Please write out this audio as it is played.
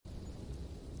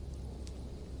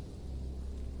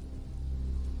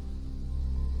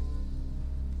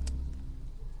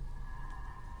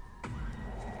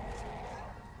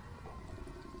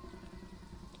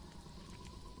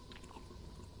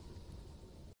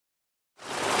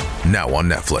Now on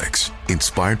Netflix.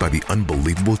 Inspired by the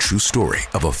unbelievable true story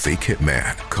of a fake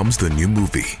hitman comes the new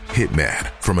movie, Hitman,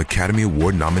 from Academy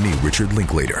Award nominee Richard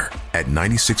Linklater. At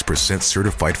 96%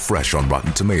 certified fresh on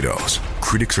Rotten Tomatoes,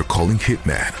 critics are calling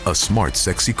Hitman a smart,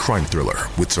 sexy crime thriller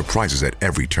with surprises at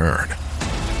every turn.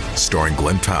 Starring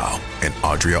Glenn Powell and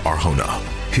Adria Arjona,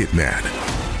 Hitman.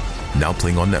 Now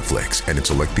playing on Netflix and in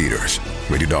select theaters.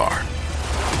 Rated R.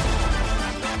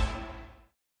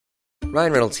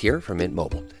 Ryan Reynolds here from Mint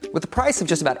Mobile. With the price of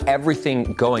just about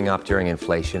everything going up during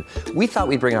inflation, we thought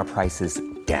we'd bring our prices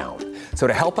down. So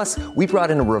to help us, we brought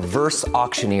in a reverse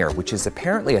auctioneer, which is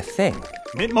apparently a thing.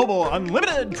 Mint Mobile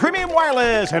Unlimited Premium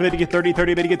Wireless. How to get 30,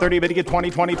 30, bit to get 30, bit to get 20,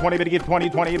 20, 20, bit to get 20,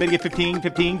 20, bit to get 15,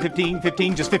 15, 15,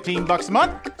 15, just $15 a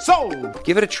month? Sold!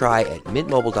 Give it a try at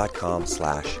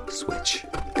mintmobile.com/switch.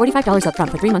 $45 up front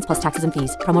for 3 months plus taxes and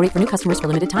fees. Promo rate for new customers for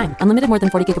limited time. Unlimited more than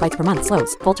 40 gigabytes per month.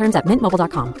 Slows full terms at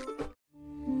mintmobile.com.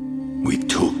 We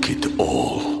took it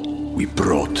all. We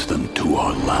brought them to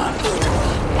our land.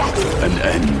 An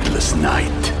endless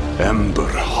night, ember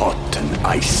hot and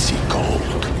icy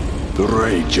cold. The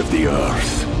rage of the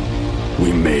earth.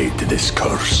 We made this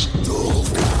curse.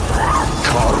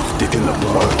 Carved it in the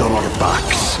blood on our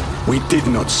backs. We did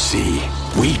not see.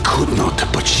 We could not,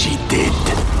 but she did.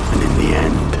 And in the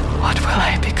end... What will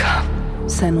I become?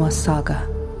 Senua's Saga.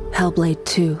 Hellblade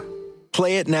 2.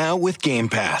 Play it now with Game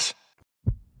Pass.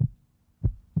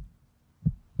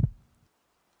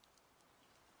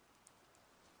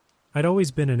 I'd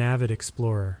always been an avid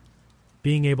explorer.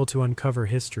 Being able to uncover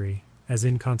history, as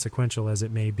inconsequential as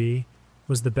it may be,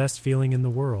 was the best feeling in the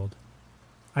world.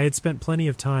 I had spent plenty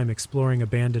of time exploring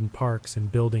abandoned parks and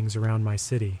buildings around my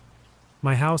city.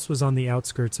 My house was on the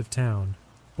outskirts of town,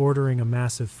 bordering a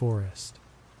massive forest.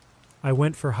 I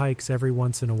went for hikes every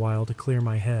once in a while to clear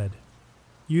my head.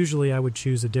 Usually I would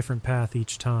choose a different path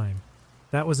each time.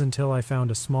 That was until I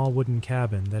found a small wooden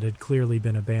cabin that had clearly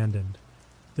been abandoned.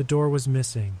 The door was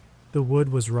missing. The wood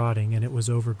was rotting and it was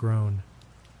overgrown.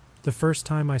 The first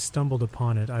time I stumbled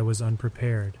upon it, I was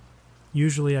unprepared.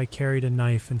 Usually I carried a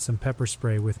knife and some pepper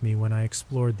spray with me when I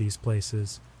explored these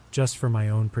places, just for my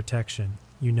own protection.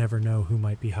 You never know who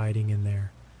might be hiding in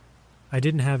there. I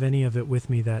didn't have any of it with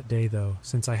me that day, though,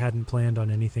 since I hadn't planned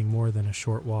on anything more than a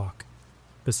short walk.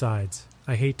 Besides,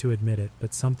 I hate to admit it,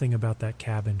 but something about that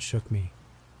cabin shook me.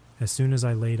 As soon as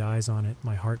I laid eyes on it,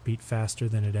 my heart beat faster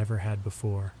than it ever had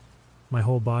before. My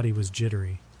whole body was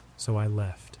jittery, so I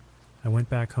left. I went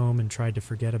back home and tried to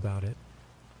forget about it,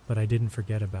 but I didn't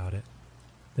forget about it.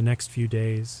 The next few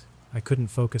days, I couldn't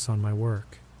focus on my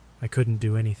work. I couldn't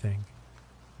do anything.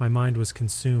 My mind was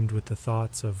consumed with the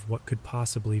thoughts of what could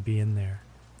possibly be in there.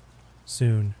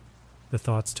 Soon, the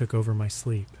thoughts took over my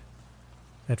sleep.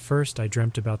 At first, I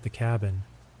dreamt about the cabin,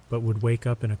 but would wake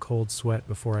up in a cold sweat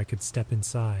before I could step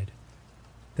inside.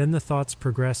 Then the thoughts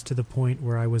progressed to the point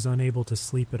where I was unable to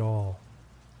sleep at all.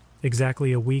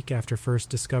 Exactly a week after first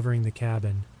discovering the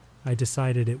cabin, I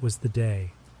decided it was the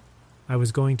day. I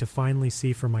was going to finally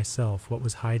see for myself what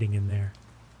was hiding in there.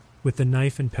 With the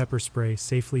knife and pepper spray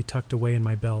safely tucked away in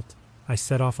my belt, I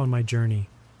set off on my journey,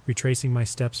 retracing my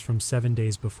steps from 7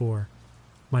 days before.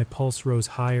 My pulse rose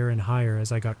higher and higher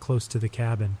as I got close to the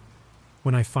cabin.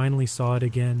 When I finally saw it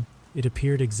again, it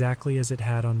appeared exactly as it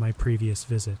had on my previous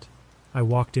visit. I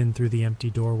walked in through the empty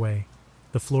doorway.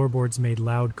 The floorboards made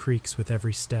loud creaks with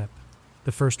every step.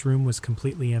 The first room was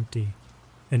completely empty.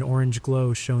 An orange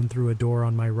glow shone through a door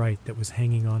on my right that was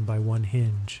hanging on by one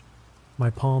hinge. My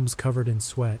palms covered in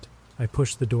sweat, I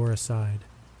pushed the door aside.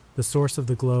 The source of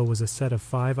the glow was a set of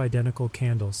 5 identical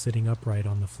candles sitting upright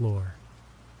on the floor.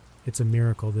 It's a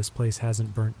miracle this place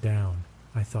hasn't burnt down,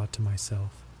 I thought to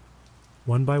myself.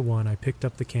 One by one, I picked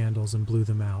up the candles and blew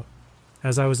them out.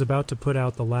 As I was about to put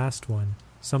out the last one,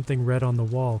 something red on the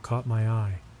wall caught my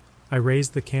eye. I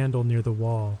raised the candle near the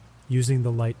wall, using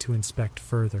the light to inspect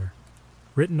further.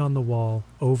 Written on the wall,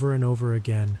 over and over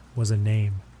again, was a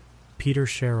name. Peter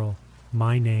Sherrill,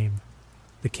 my name.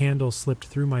 The candle slipped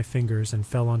through my fingers and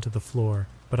fell onto the floor,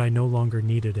 but I no longer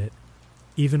needed it.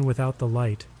 Even without the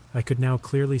light, I could now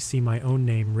clearly see my own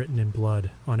name written in blood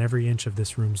on every inch of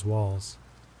this room's walls.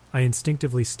 I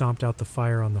instinctively stomped out the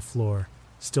fire on the floor,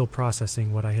 still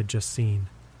processing what I had just seen.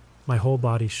 My whole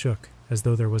body shook as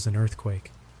though there was an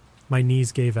earthquake. My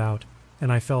knees gave out,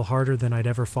 and I fell harder than I'd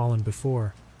ever fallen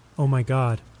before. Oh my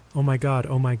God, oh my God,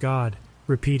 oh my God,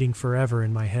 repeating forever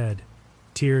in my head.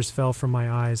 Tears fell from my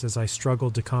eyes as I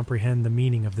struggled to comprehend the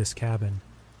meaning of this cabin.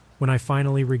 When I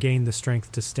finally regained the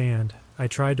strength to stand, I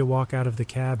tried to walk out of the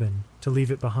cabin, to leave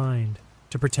it behind,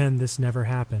 to pretend this never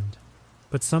happened.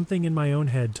 But something in my own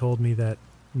head told me that,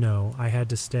 no, I had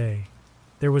to stay.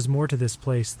 There was more to this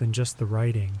place than just the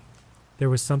writing. There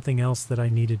was something else that I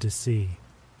needed to see.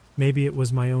 Maybe it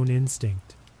was my own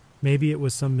instinct. Maybe it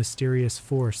was some mysterious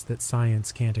force that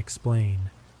science can't explain.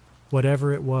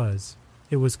 Whatever it was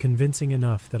convincing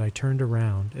enough that I turned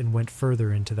around and went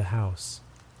further into the house.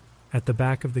 At the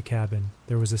back of the cabin,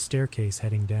 there was a staircase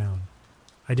heading down.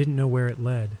 I didn't know where it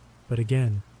led, but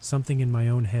again, something in my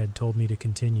own head told me to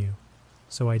continue.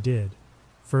 So I did,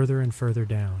 further and further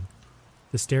down.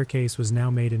 The staircase was now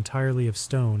made entirely of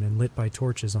stone and lit by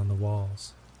torches on the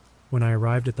walls. When I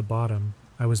arrived at the bottom,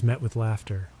 I was met with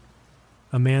laughter.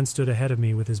 A man stood ahead of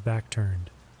me with his back turned.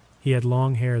 He had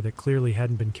long hair that clearly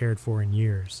hadn't been cared for in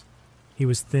years. He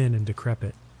was thin and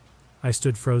decrepit. I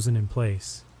stood frozen in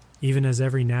place, even as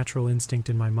every natural instinct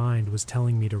in my mind was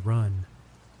telling me to run.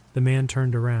 The man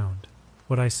turned around.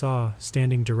 What I saw,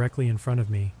 standing directly in front of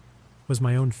me, was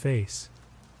my own face,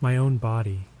 my own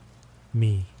body,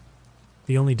 me.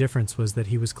 The only difference was that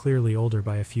he was clearly older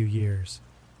by a few years,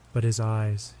 but his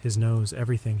eyes, his nose,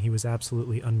 everything, he was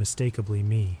absolutely unmistakably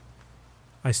me.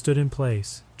 I stood in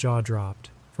place, jaw dropped,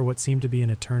 for what seemed to be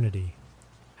an eternity.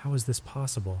 How was this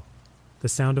possible? The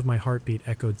sound of my heartbeat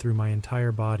echoed through my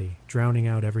entire body, drowning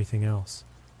out everything else.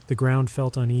 The ground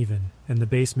felt uneven, and the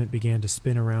basement began to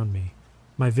spin around me.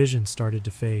 My vision started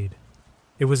to fade.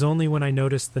 It was only when I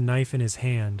noticed the knife in his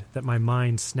hand that my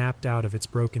mind snapped out of its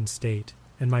broken state,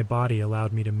 and my body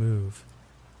allowed me to move.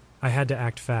 I had to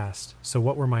act fast, so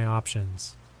what were my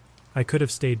options? I could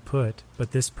have stayed put, but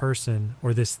this person,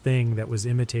 or this thing that was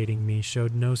imitating me,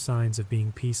 showed no signs of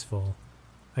being peaceful.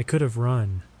 I could have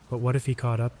run, but what if he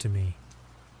caught up to me?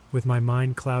 With my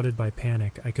mind clouded by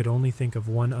panic, I could only think of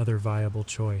one other viable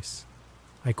choice.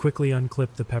 I quickly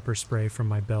unclipped the pepper spray from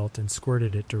my belt and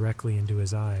squirted it directly into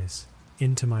his eyes.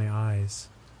 Into my eyes.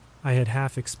 I had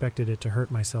half expected it to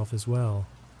hurt myself as well,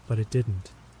 but it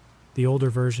didn't. The older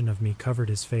version of me covered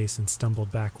his face and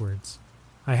stumbled backwards.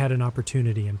 I had an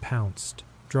opportunity and pounced,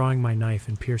 drawing my knife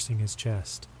and piercing his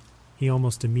chest. He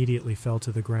almost immediately fell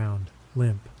to the ground,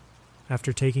 limp.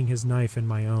 After taking his knife in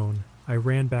my own, I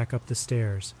ran back up the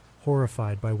stairs,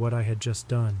 horrified by what I had just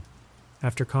done.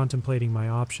 After contemplating my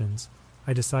options,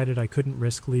 I decided I couldn't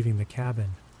risk leaving the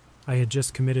cabin. I had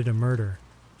just committed a murder,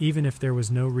 even if there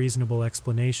was no reasonable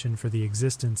explanation for the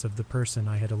existence of the person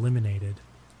I had eliminated.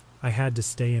 I had to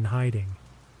stay in hiding.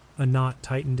 A knot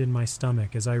tightened in my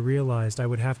stomach as I realized I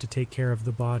would have to take care of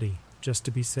the body, just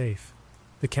to be safe.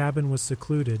 The cabin was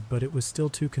secluded, but it was still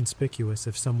too conspicuous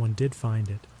if someone did find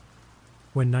it.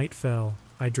 When night fell,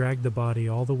 I dragged the body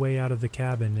all the way out of the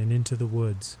cabin and into the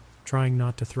woods, trying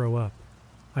not to throw up.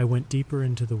 I went deeper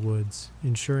into the woods,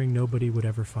 ensuring nobody would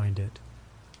ever find it.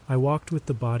 I walked with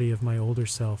the body of my older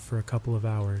self for a couple of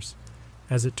hours.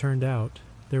 As it turned out,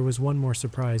 there was one more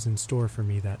surprise in store for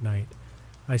me that night.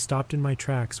 I stopped in my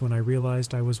tracks when I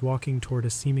realized I was walking toward a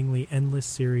seemingly endless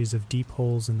series of deep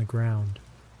holes in the ground.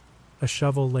 A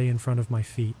shovel lay in front of my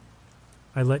feet.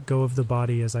 I let go of the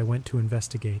body as I went to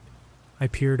investigate. I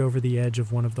peered over the edge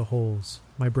of one of the holes,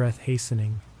 my breath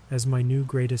hastening, as my new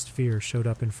greatest fear showed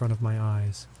up in front of my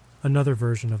eyes. Another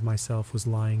version of myself was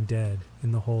lying dead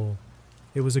in the hole.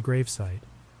 It was a gravesite.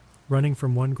 Running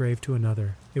from one grave to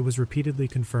another, it was repeatedly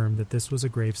confirmed that this was a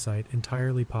gravesite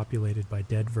entirely populated by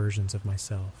dead versions of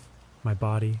myself. My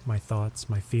body, my thoughts,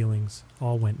 my feelings,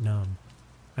 all went numb.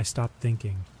 I stopped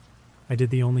thinking. I did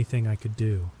the only thing I could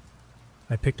do.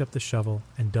 I picked up the shovel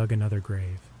and dug another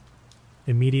grave.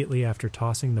 Immediately after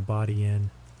tossing the body in,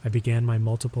 I began my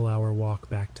multiple-hour walk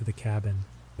back to the cabin,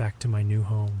 back to my new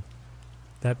home.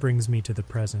 That brings me to the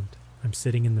present. I'm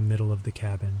sitting in the middle of the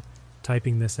cabin,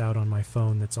 typing this out on my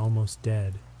phone that's almost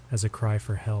dead, as a cry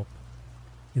for help.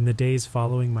 In the days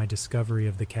following my discovery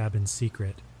of the cabin's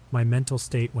secret, my mental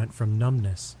state went from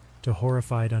numbness to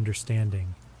horrified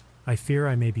understanding. I fear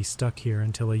I may be stuck here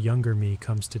until a younger me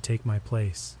comes to take my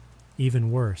place.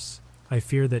 Even worse, I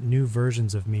fear that new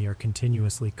versions of me are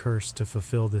continuously cursed to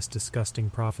fulfill this disgusting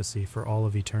prophecy for all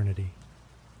of eternity.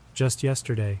 Just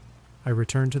yesterday, I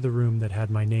returned to the room that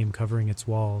had my name covering its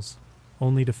walls,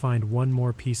 only to find one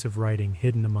more piece of writing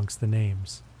hidden amongst the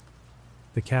names.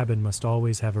 The cabin must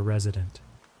always have a resident.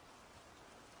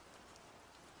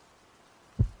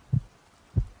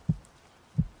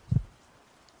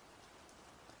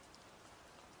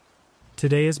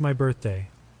 Today is my birthday.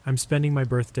 I'm spending my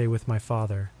birthday with my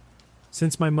father.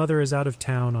 Since my mother is out of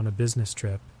town on a business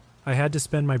trip, I had to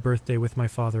spend my birthday with my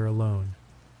father alone.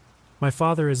 My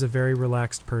father is a very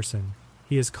relaxed person.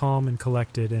 He is calm and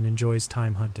collected and enjoys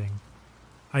time hunting.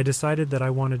 I decided that I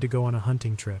wanted to go on a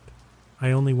hunting trip.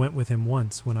 I only went with him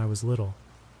once when I was little.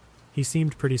 He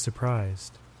seemed pretty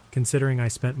surprised, considering I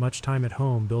spent much time at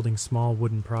home building small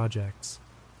wooden projects.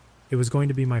 It was going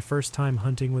to be my first time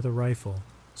hunting with a rifle,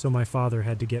 so my father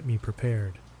had to get me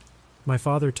prepared. My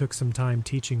father took some time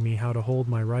teaching me how to hold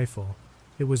my rifle.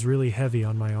 It was really heavy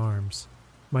on my arms.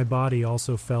 My body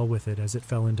also fell with it as it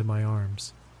fell into my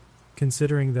arms.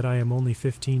 Considering that I am only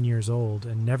 15 years old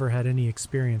and never had any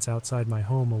experience outside my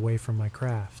home away from my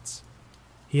crafts.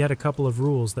 He had a couple of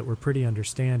rules that were pretty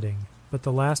understanding, but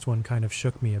the last one kind of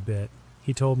shook me a bit.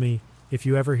 He told me, "If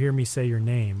you ever hear me say your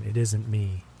name, it isn't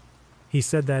me." He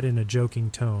said that in a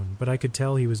joking tone, but I could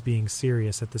tell he was being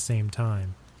serious at the same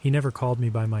time. He never called me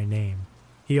by my name.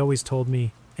 He always told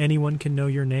me, "Anyone can know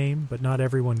your name, but not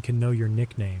everyone can know your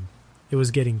nickname." It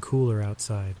was getting cooler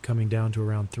outside, coming down to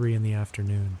around 3 in the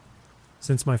afternoon.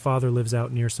 Since my father lives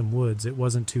out near some woods, it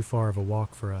wasn't too far of a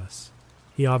walk for us.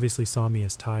 He obviously saw me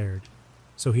as tired,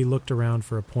 so he looked around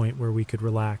for a point where we could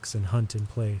relax and hunt in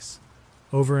place.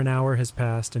 Over an hour has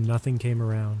passed and nothing came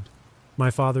around.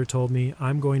 My father told me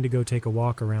I'm going to go take a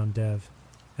walk around Dev,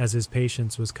 as his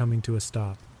patience was coming to a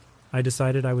stop. I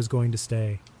decided I was going to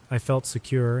stay. I felt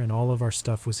secure and all of our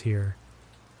stuff was here.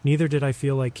 Neither did I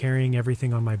feel like carrying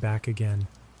everything on my back again.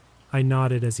 I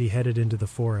nodded as he headed into the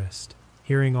forest,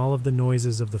 hearing all of the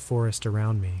noises of the forest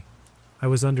around me. I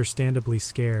was understandably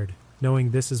scared,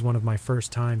 knowing this is one of my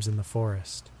first times in the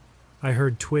forest. I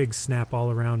heard twigs snap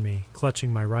all around me,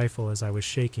 clutching my rifle as I was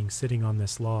shaking sitting on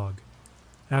this log.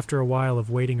 After a while of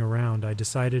waiting around, I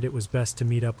decided it was best to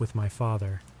meet up with my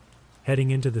father.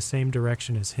 Heading into the same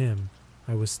direction as him,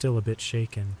 I was still a bit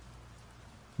shaken.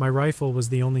 My rifle was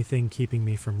the only thing keeping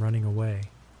me from running away.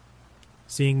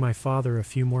 Seeing my father a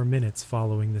few more minutes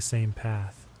following the same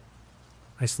path.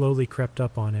 I slowly crept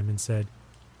up on him and said,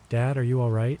 "Dad, are you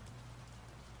all right?"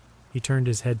 He turned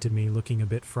his head to me, looking a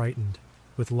bit frightened,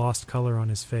 with lost color on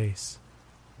his face.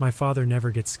 My father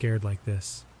never gets scared like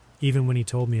this, even when he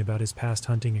told me about his past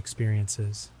hunting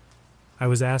experiences. I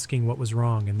was asking what was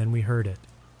wrong, and then we heard it.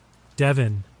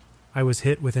 "Devin!" I was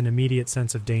hit with an immediate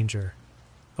sense of danger.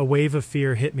 A wave of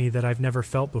fear hit me that I've never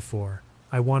felt before.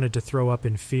 I wanted to throw up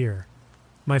in fear.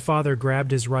 My father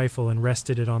grabbed his rifle and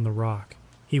rested it on the rock.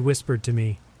 He whispered to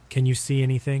me, "Can you see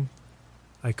anything?"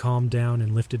 I calmed down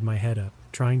and lifted my head up,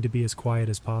 trying to be as quiet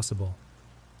as possible.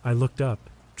 I looked up,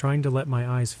 trying to let my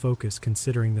eyes focus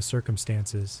considering the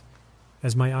circumstances.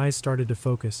 As my eyes started to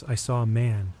focus, I saw a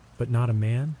man, but not a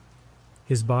man.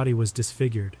 His body was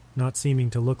disfigured, not seeming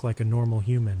to look like a normal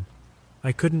human.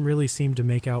 I couldn't really seem to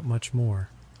make out much more.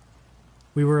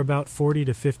 We were about 40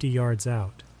 to 50 yards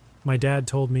out. My dad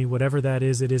told me whatever that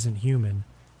is, it isn't human.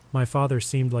 My father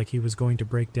seemed like he was going to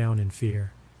break down in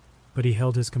fear, but he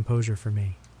held his composure for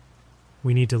me.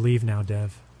 "We need to leave now,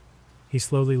 Dev." He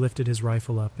slowly lifted his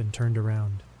rifle up and turned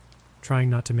around, trying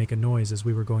not to make a noise as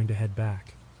we were going to head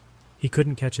back. He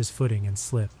couldn't catch his footing and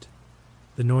slipped.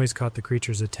 The noise caught the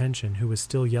creature's attention, who was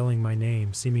still yelling my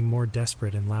name, seeming more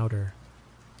desperate and louder.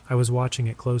 I was watching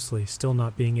it closely, still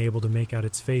not being able to make out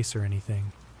its face or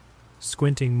anything.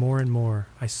 Squinting more and more,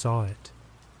 I saw it.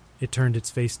 It turned its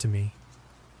face to me.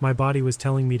 My body was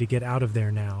telling me to get out of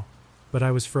there now, but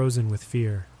I was frozen with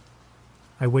fear.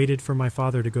 I waited for my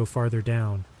father to go farther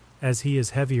down, as he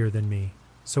is heavier than me,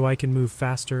 so I can move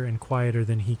faster and quieter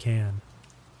than he can.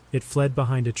 It fled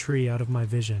behind a tree out of my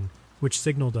vision, which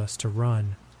signaled us to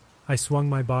run. I swung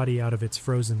my body out of its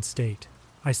frozen state.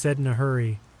 I said in a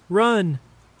hurry, "Run!"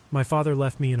 My father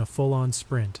left me in a full-on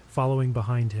sprint, following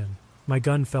behind him. My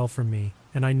gun fell from me,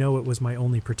 and I know it was my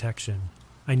only protection.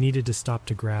 I needed to stop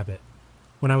to grab it.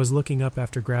 When I was looking up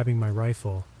after grabbing my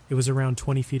rifle, it was around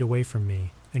 20 feet away from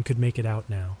me, and could make it out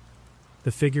now.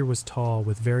 The figure was tall,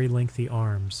 with very lengthy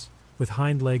arms, with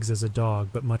hind legs as a dog,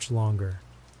 but much longer.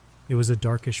 It was a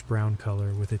darkish brown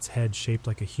color, with its head shaped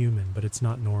like a human, but it's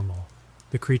not normal.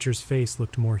 The creature's face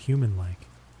looked more human-like.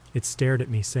 It stared at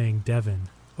me, saying "Devin,"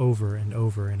 over and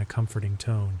over in a comforting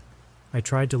tone. I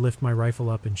tried to lift my rifle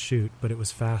up and shoot, but it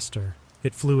was faster.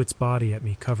 It flew its body at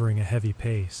me, covering a heavy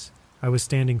pace. I was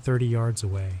standing 30 yards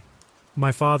away.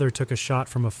 My father took a shot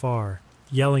from afar,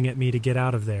 yelling at me to get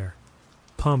out of there.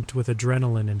 Pumped with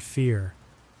adrenaline and fear,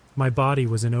 my body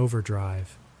was in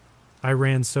overdrive. I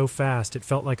ran so fast it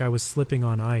felt like I was slipping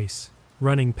on ice,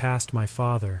 running past my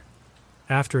father.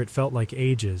 After it felt like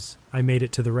ages, I made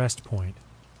it to the rest point.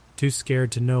 Too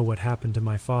scared to know what happened to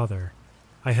my father,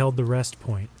 I held the rest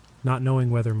point, not knowing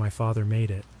whether my father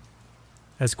made it.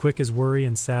 As quick as worry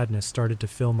and sadness started to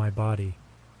fill my body,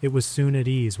 it was soon at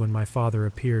ease when my father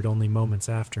appeared only moments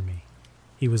after me.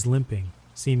 He was limping,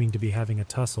 seeming to be having a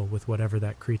tussle with whatever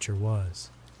that creature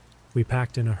was. We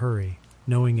packed in a hurry,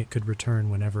 knowing it could return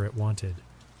whenever it wanted.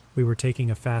 We were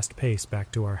taking a fast pace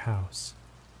back to our house.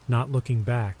 Not looking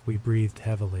back, we breathed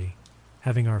heavily,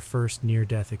 having our first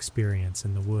near-death experience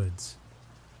in the woods.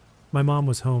 My mom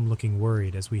was home looking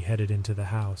worried as we headed into the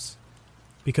house.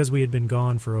 Because we had been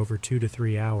gone for over 2 to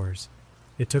 3 hours,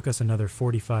 it took us another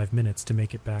 45 minutes to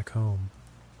make it back home.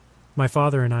 My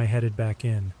father and I headed back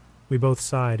in. We both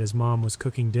sighed as Mom was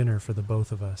cooking dinner for the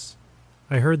both of us.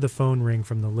 I heard the phone ring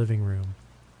from the living room.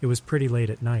 It was pretty late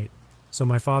at night, so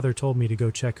my father told me to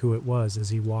go check who it was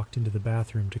as he walked into the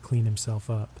bathroom to clean himself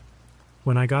up.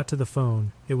 When I got to the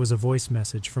phone, it was a voice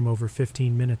message from over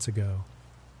 15 minutes ago.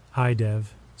 "Hi,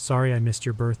 Dev. Sorry I missed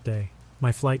your birthday.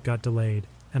 My flight got delayed,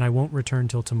 and I won't return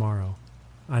till tomorrow.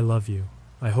 I love you.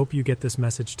 I hope you get this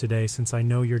message today since I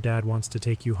know your dad wants to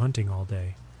take you hunting all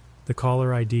day." The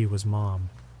caller ID was Mom.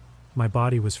 My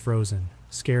body was frozen,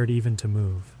 scared even to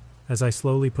move. As I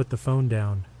slowly put the phone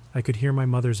down, I could hear my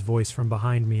mother's voice from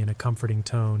behind me in a comforting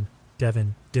tone.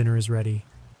 "Devin, dinner is ready."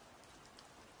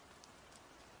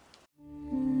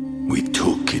 We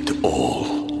took it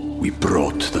all. We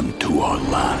brought them to our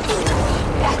land.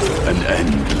 An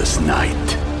endless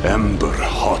night, ember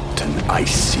hot and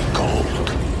icy cold.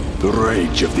 The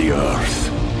rage of the earth.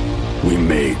 We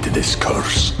made this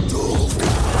curse.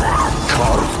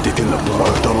 Carved it in the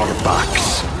blood on our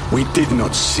backs. We did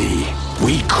not see.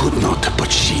 We could not,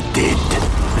 but she did.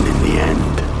 And in the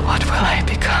end, What will I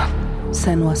become?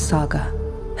 Senwa Saga.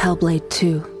 Hellblade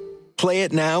 2. Play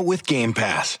it now with Game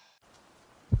Pass.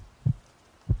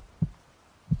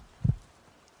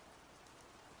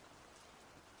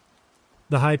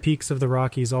 The high peaks of the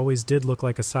Rockies always did look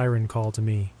like a siren call to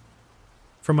me.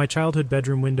 From my childhood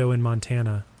bedroom window in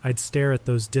Montana, I'd stare at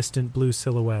those distant blue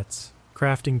silhouettes,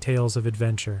 crafting tales of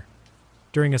adventure.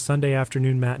 During a Sunday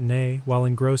afternoon matinee, while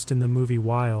engrossed in the movie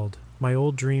Wild, my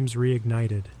old dreams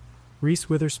reignited. Reese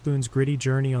Witherspoon's gritty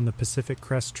journey on the Pacific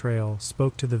Crest Trail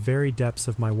spoke to the very depths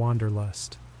of my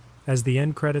wanderlust. As the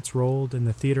end credits rolled and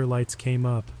the theater lights came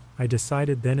up, I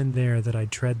decided then and there that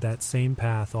I'd tread that same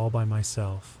path all by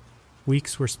myself.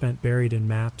 Weeks were spent buried in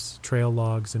maps, trail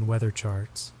logs, and weather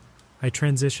charts. I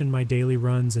transitioned my daily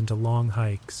runs into long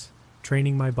hikes,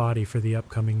 training my body for the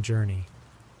upcoming journey.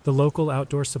 The local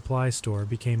outdoor supply store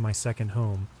became my second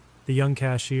home. The young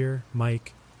cashier,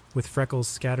 Mike, with freckles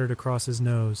scattered across his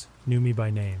nose, knew me by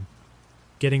name.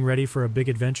 "Getting ready for a big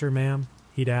adventure, ma'am?"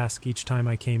 he'd ask each time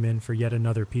I came in for yet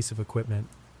another piece of equipment.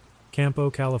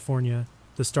 Campo, California,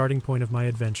 the starting point of my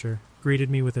adventure, greeted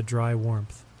me with a dry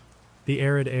warmth. The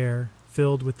arid air,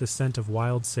 filled with the scent of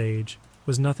wild sage,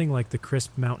 was nothing like the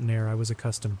crisp mountain air I was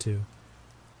accustomed to.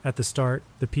 At the start,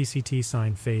 the PCT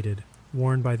sign faded,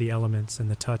 worn by the elements and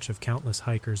the touch of countless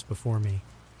hikers before me.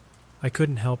 I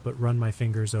couldn't help but run my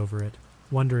fingers over it,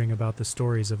 wondering about the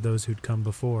stories of those who'd come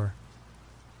before.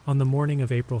 On the morning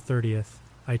of April 30th,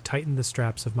 I tightened the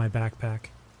straps of my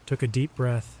backpack, took a deep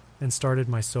breath, and started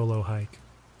my solo hike,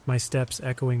 my steps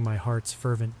echoing my heart's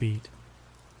fervent beat.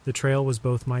 The trail was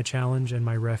both my challenge and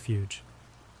my refuge.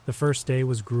 The first day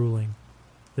was grueling.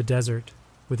 The desert,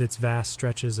 with its vast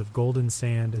stretches of golden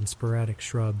sand and sporadic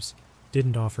shrubs,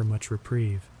 didn't offer much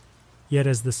reprieve. Yet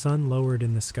as the sun lowered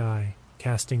in the sky,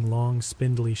 casting long,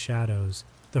 spindly shadows,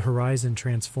 the horizon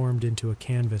transformed into a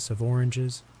canvas of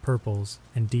oranges, purples,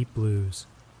 and deep blues.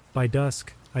 By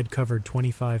dusk, I'd covered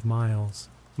 25 miles.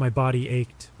 My body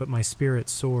ached, but my spirit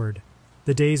soared.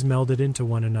 The days melded into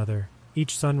one another,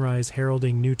 each sunrise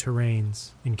heralding new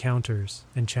terrains, encounters,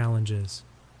 and challenges.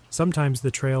 Sometimes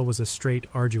the trail was a straight,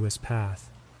 arduous path.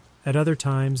 At other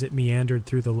times it meandered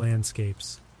through the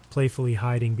landscapes, playfully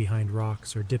hiding behind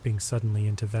rocks or dipping suddenly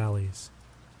into valleys.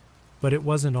 But it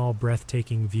wasn't all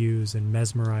breathtaking views and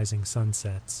mesmerizing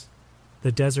sunsets.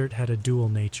 The desert had a dual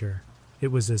nature.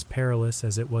 It was as perilous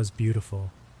as it was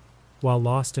beautiful. While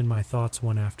lost in my thoughts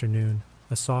one afternoon,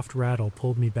 a soft rattle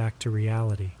pulled me back to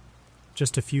reality.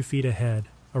 Just a few feet ahead,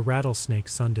 a rattlesnake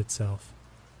sunned itself.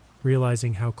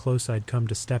 Realizing how close I'd come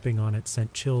to stepping on it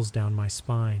sent chills down my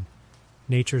spine.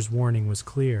 Nature's warning was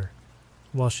clear.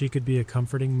 While she could be a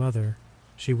comforting mother,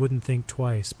 she wouldn't think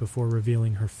twice before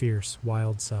revealing her fierce,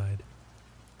 wild side.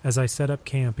 As I set up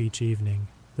camp each evening,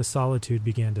 the solitude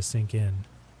began to sink in.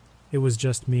 It was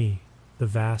just me, the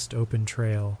vast open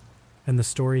trail, and the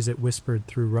stories it whispered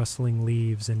through rustling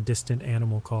leaves and distant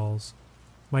animal calls.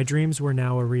 My dreams were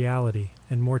now a reality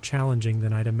and more challenging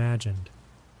than I'd imagined.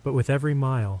 But with every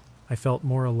mile, I felt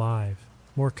more alive,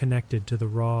 more connected to the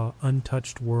raw,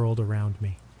 untouched world around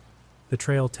me. The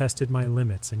trail tested my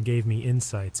limits and gave me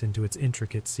insights into its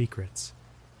intricate secrets.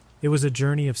 It was a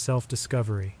journey of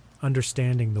self-discovery,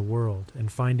 understanding the world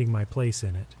and finding my place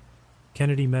in it.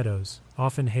 Kennedy Meadows,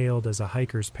 often hailed as a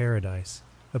hiker's paradise,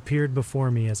 appeared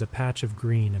before me as a patch of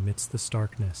green amidst the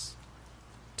starkness.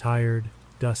 Tired,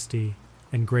 dusty,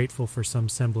 and grateful for some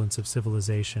semblance of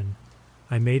civilization,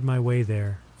 I made my way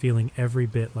there, feeling every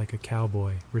bit like a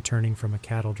cowboy returning from a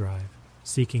cattle drive,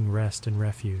 seeking rest and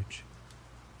refuge.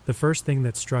 The first thing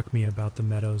that struck me about the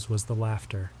meadows was the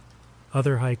laughter.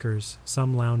 Other hikers,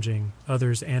 some lounging,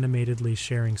 others animatedly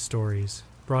sharing stories,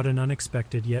 brought an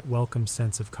unexpected yet welcome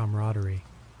sense of camaraderie.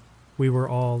 We were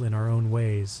all, in our own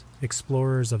ways,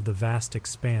 explorers of the vast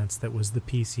expanse that was the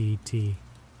PCT.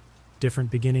 Different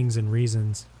beginnings and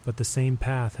reasons, but the same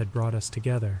path had brought us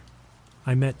together.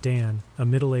 I met Dan, a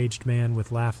middle-aged man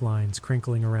with laugh lines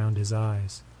crinkling around his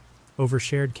eyes. Over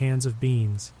shared cans of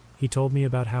beans, he told me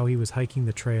about how he was hiking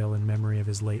the trail in memory of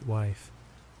his late wife.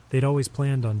 They'd always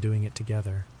planned on doing it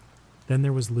together. Then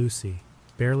there was Lucy,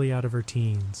 barely out of her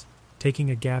teens, taking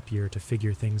a gap year to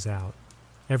figure things out.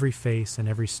 Every face and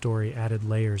every story added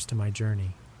layers to my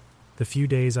journey. The few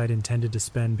days I'd intended to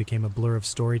spend became a blur of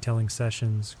storytelling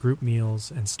sessions, group meals,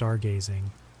 and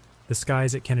stargazing. The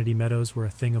skies at Kennedy Meadows were a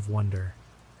thing of wonder.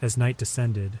 As night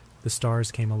descended, the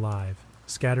stars came alive,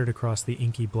 scattered across the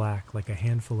inky black like a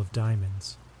handful of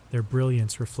diamonds, their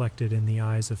brilliance reflected in the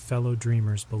eyes of fellow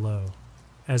dreamers below.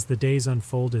 As the days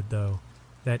unfolded, though,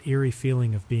 that eerie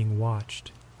feeling of being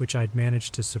watched, which I'd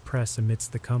managed to suppress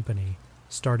amidst the company,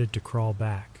 started to crawl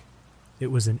back.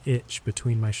 It was an itch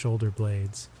between my shoulder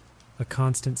blades, a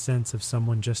constant sense of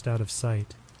someone just out of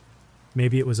sight.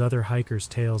 Maybe it was other hikers'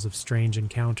 tales of strange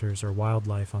encounters or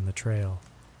wildlife on the trail.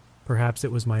 Perhaps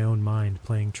it was my own mind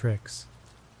playing tricks.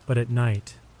 But at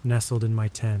night, nestled in my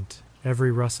tent, every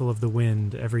rustle of the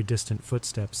wind, every distant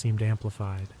footstep seemed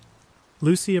amplified.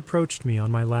 Lucy approached me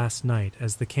on my last night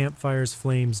as the campfire's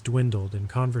flames dwindled and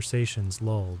conversations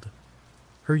lulled.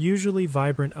 Her usually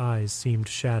vibrant eyes seemed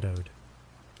shadowed.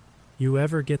 "You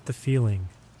ever get the feeling,"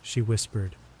 she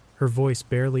whispered, her voice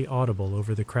barely audible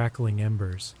over the crackling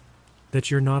embers, "that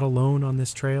you're not alone on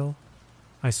this trail?"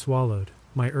 I swallowed,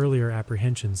 my earlier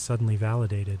apprehensions suddenly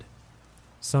validated.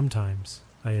 "Sometimes,"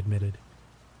 I admitted,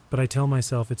 "but I tell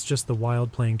myself it's just the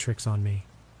wild playing tricks on me."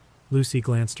 Lucy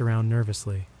glanced around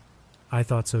nervously. I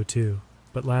thought so too,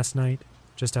 but last night,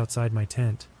 just outside my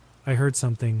tent, I heard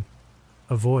something,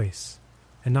 a voice,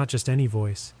 and not just any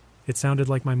voice. It sounded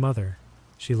like my mother.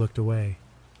 She looked away.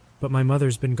 "But my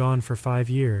mother's been gone for 5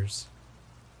 years.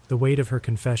 The weight of her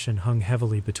confession hung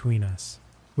heavily between us.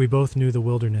 We both knew the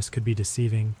wilderness could be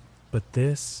deceiving, but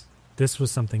this was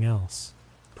something else.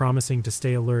 Promising to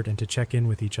stay alert and to check in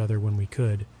with each other when we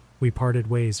could, we parted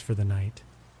ways for the night.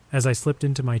 As I slipped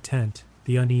into my tent,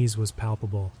 the unease was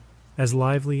palpable. As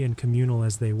lively and communal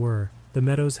as they were, the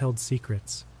meadows held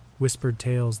secrets, whispered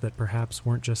tales that perhaps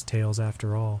weren't just tales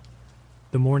after all.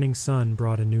 The morning sun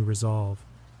brought a new resolve.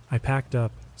 I packed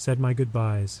up, said my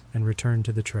goodbyes, and returned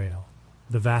to the trail.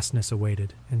 The vastness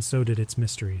awaited, and so did its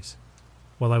mysteries.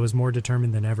 While I was more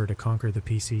determined than ever to conquer the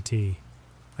PCT,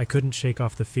 I couldn't shake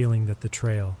off the feeling that the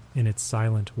trail, in its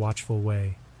silent, watchful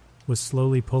way, was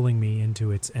slowly pulling me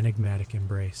into its enigmatic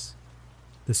embrace.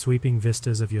 The sweeping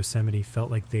vistas of Yosemite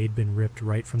felt like they'd been ripped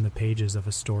right from the pages of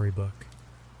a storybook.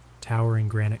 Towering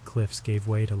granite cliffs gave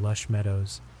way to lush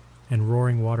meadows, and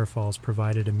roaring waterfalls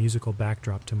provided a musical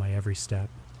backdrop to my every step.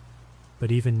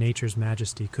 But even nature's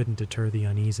majesty couldn't deter the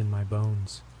unease in my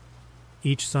bones.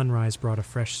 Each sunrise brought a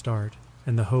fresh start,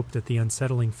 and the hope that the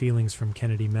unsettling feelings from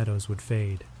Kennedy Meadows would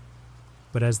fade.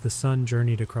 But as the sun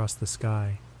journeyed across the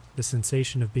sky, the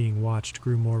sensation of being watched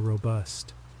grew more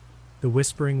robust. The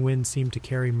whispering wind seemed to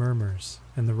carry murmurs,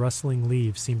 and the rustling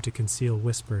leaves seemed to conceal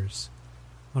whispers.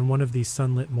 On one of these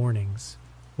sunlit mornings,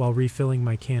 while refilling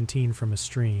my canteen from a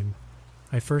stream,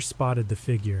 I first spotted the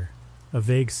figure, a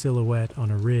vague silhouette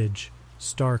on a ridge,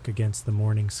 stark against the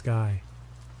morning sky.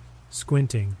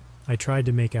 Squinting, I tried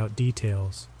to make out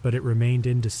details, but it remained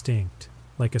indistinct,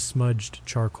 like a smudged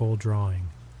charcoal drawing.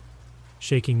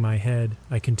 Shaking my head,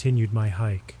 I continued my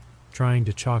hike, trying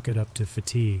to chalk it up to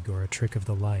fatigue or a trick of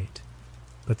the light.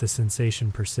 But the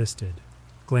sensation persisted.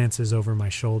 Glances over my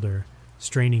shoulder,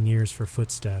 straining ears for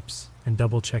footsteps, and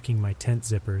double-checking my tent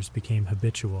zippers became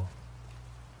habitual.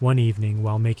 One evening,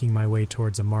 while making my way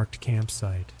towards a marked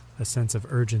campsite, a sense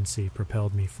of urgency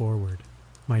propelled me forward.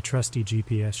 My trusty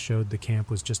GPS showed the camp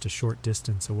was just a short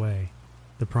distance away.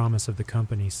 The promise of the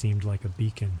company seemed like a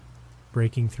beacon.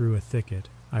 Breaking through a thicket,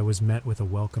 I was met with a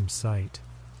welcome sight.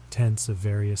 Tents of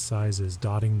various sizes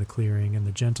dotting the clearing and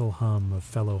the gentle hum of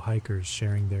fellow hikers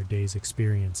sharing their day's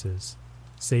experiences.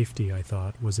 Safety, I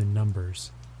thought, was in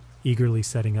numbers. Eagerly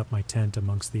setting up my tent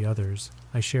amongst the others,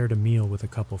 I shared a meal with a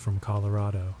couple from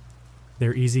Colorado.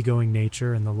 Their easygoing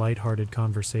nature and the light-hearted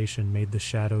conversation made the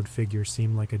shadowed figure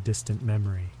seem like a distant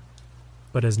memory.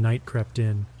 But as night crept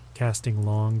in, casting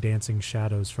long, dancing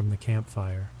shadows from the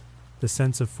campfire, the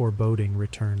sense of foreboding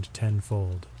returned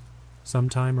tenfold.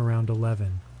 Sometime around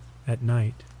 11, at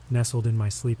night, nestled in my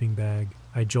sleeping bag,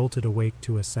 I jolted awake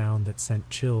to a sound that sent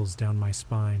chills down my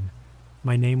spine.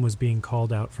 My name was being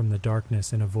called out from the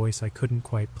darkness in a voice I couldn't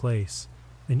quite place,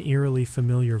 an eerily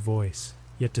familiar voice,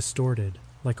 yet distorted,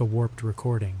 like a warped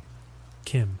recording.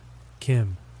 Kim,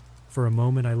 Kim. For a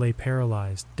moment I lay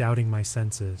paralyzed, doubting my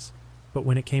senses. But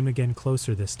when it came again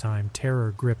closer this time,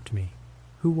 terror gripped me.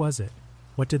 Who was it?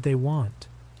 What did they want?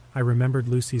 I remembered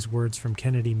Lucy's words from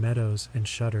Kennedy Meadows and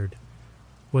shuddered.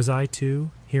 Was I,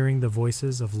 too, hearing the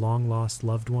voices of long-lost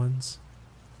loved ones?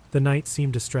 The night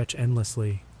seemed to stretch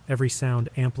endlessly, every sound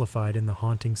amplified in the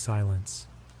haunting silence.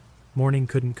 Morning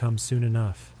couldn't come soon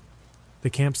enough. The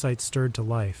campsite stirred to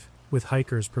life, with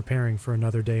hikers preparing for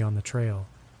another day on the trail.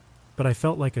 But I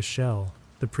felt like a shell,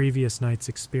 the previous night's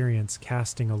experience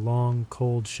casting a long,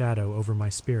 cold shadow over my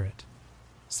spirit.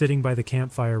 Sitting by the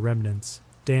campfire remnants,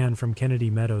 Dan from Kennedy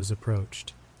Meadows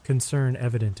approached, concern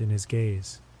evident in his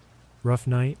gaze. "Rough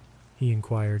night?" he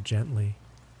inquired gently.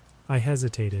 I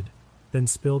hesitated, then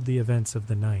spilled the events of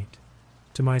the night.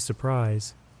 To my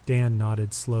surprise, Dan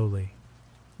nodded slowly.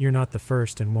 "You're not the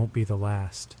first and won't be the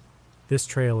last. This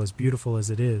trail, as beautiful as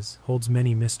it is, holds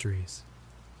many mysteries."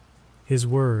 His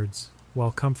words,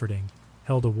 while comforting,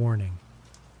 held a warning.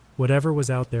 Whatever was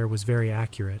out there was very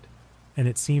accurate, and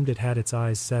it seemed it had its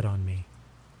eyes set on me.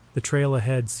 The trail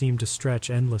ahead seemed to stretch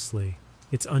endlessly,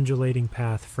 its undulating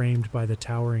path framed by the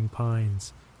towering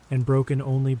pines and broken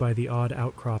only by the odd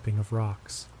outcropping of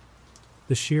rocks.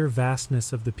 The sheer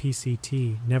vastness of the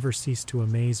PCT never ceased to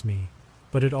amaze me,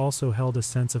 but it also held a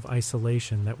sense of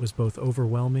isolation that was both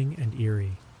overwhelming and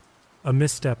eerie. A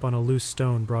misstep on a loose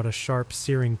stone brought a sharp,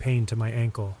 searing pain to my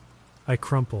ankle. I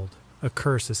crumpled, a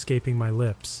curse escaping my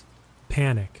lips.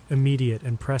 Panic, immediate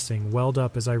and pressing, welled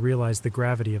up as I realized the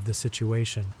gravity of the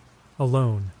situation.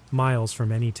 Alone, miles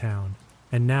from any town,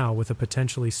 and now with a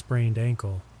potentially sprained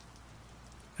ankle.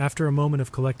 After a moment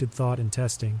of collected thought and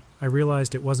testing, I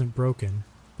realized it wasn't broken,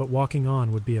 but walking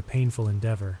on would be a painful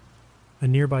endeavor. A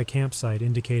nearby campsite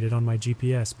indicated on my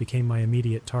GPS became my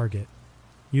immediate target.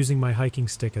 Using my hiking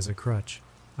stick as a crutch,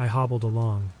 I hobbled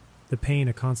along, the pain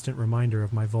a constant reminder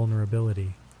of my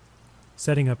vulnerability.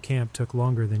 Setting up camp took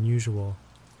longer than usual,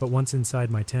 but once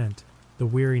inside my tent, the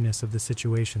weariness of the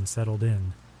situation settled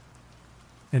in.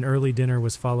 An early dinner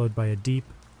was followed by a deep,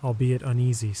 albeit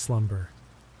uneasy, slumber.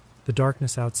 The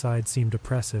darkness outside seemed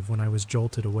oppressive when I was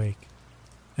jolted awake.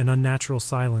 An unnatural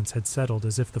silence had settled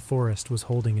as if the forest was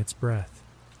holding its breath.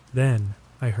 Then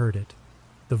I heard it.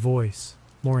 The voice,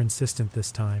 more insistent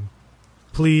this time.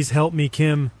 "Please help me,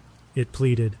 Kim," it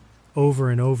pleaded, over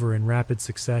and over in rapid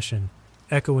succession,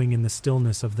 echoing in the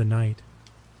stillness of the night.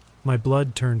 My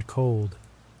blood turned cold.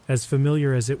 As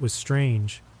familiar as it was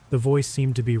strange, the voice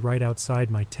seemed to be right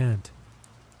outside my tent.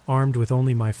 Armed with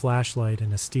only my flashlight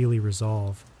and a steely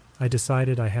resolve, I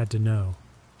decided I had to know.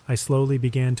 I slowly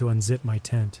began to unzip my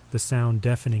tent, the sound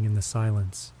deafening in the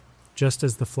silence. Just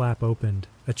as the flap opened,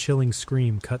 a chilling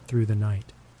scream cut through the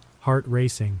night. Heart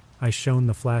racing, I shone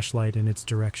the flashlight in its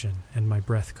direction, and my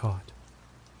breath caught.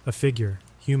 A figure,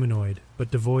 humanoid but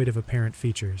devoid of apparent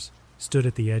features, stood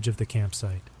at the edge of the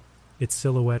campsite. Its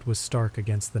silhouette was stark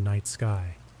against the night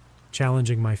sky.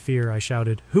 Challenging my fear, I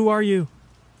shouted, "Who are you?"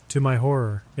 To my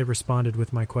horror, it responded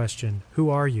with my question, "Who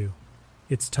are you?"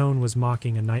 Its tone was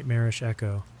mocking a nightmarish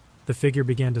echo. The figure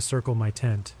began to circle my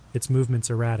tent, its movements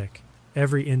erratic.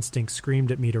 Every instinct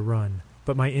screamed at me to run,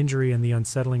 but my injury and the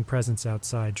unsettling presence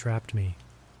outside trapped me.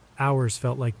 Hours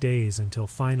felt like days until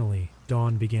finally,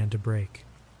 dawn began to break.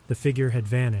 The figure had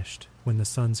vanished when the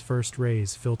sun's first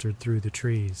rays filtered through the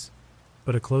trees.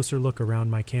 But a closer look around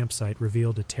my campsite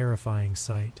revealed a terrifying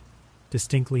sight.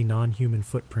 Distinctly non-human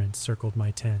footprints circled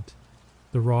my tent.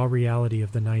 The raw reality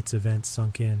of the night's events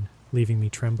sunk in, leaving me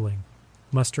trembling.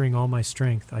 Mustering all my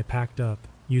strength, I packed up,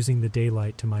 using the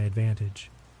daylight to my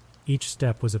advantage. Each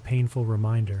step was a painful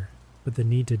reminder, but the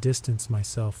need to distance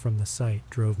myself from the sight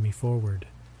drove me forward.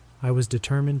 I was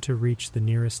determined to reach the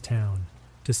nearest town,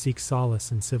 to seek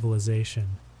solace in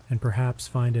civilization, and perhaps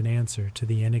find an answer to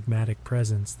the enigmatic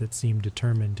presence that seemed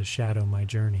determined to shadow my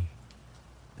journey.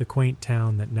 The quaint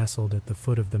town that nestled at the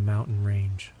foot of the mountain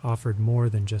range offered more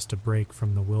than just a break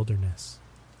from the wilderness.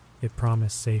 It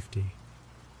promised safety.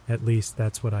 At least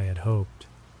that's what I had hoped.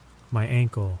 My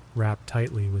ankle, wrapped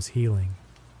tightly, was healing,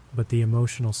 but the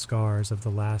emotional scars of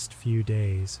the last few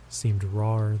days seemed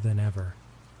rawer than ever.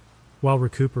 While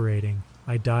recuperating,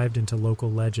 I dived into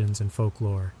local legends and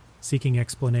folklore, seeking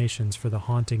explanations for the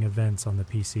haunting events on the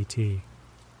PCT.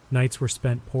 Nights were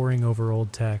spent poring over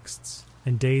old texts,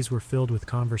 and days were filled with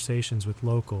conversations with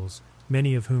locals,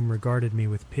 many of whom regarded me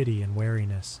with pity and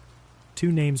wariness.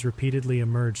 Two names repeatedly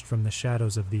emerged from the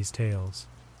shadows of these tales: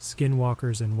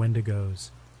 skinwalkers and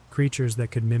wendigos. creatures that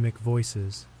could mimic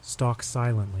voices, stalk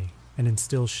silently, and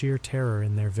instill sheer terror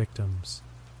in their victims.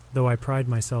 Though I pride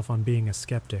myself on being a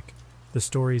skeptic, the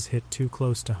stories hit too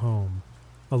close to home.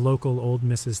 A local old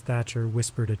Mrs. Thatcher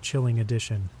whispered a chilling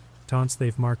addition, "Taunts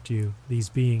they've marked you, these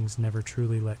beings never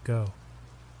truly let go."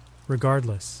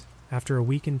 Regardless, after a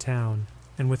week in town,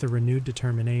 and with a renewed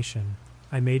determination,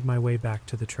 I made my way back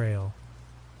to the trail.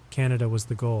 Canada was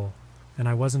the goal, and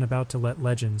I wasn't about to let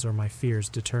legends or my fears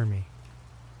deter me.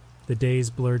 The days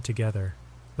blurred together,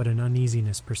 but an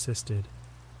uneasiness persisted.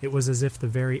 It was as if the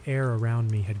very air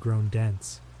around me had grown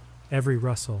dense. Every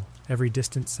rustle, every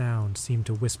distant sound seemed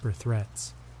to whisper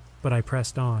threats. But I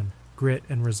pressed on, grit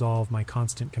and resolve my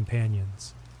constant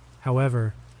companions.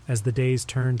 However, as the days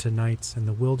turned to nights and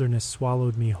the wilderness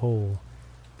swallowed me whole,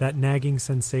 that nagging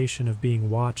sensation of being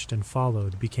watched and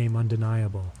followed became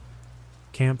undeniable.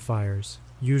 Campfires,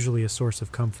 usually a source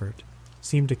of comfort,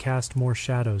 seemed to cast more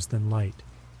shadows than light,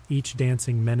 each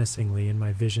dancing menacingly in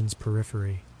my vision's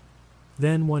periphery.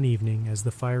 Then one evening, as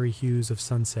the fiery hues of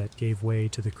sunset gave way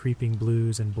to the creeping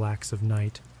blues and blacks of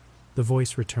night, the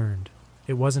voice returned.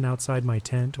 It wasn't outside my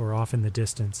tent or off in the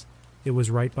distance. It was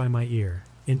right by my ear,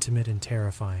 intimate and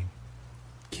terrifying.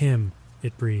 "Kim,"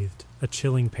 it breathed, a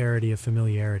chilling parody of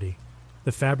familiarity.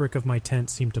 The fabric of my tent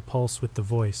seemed to pulse with the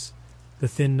voice, the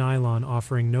thin nylon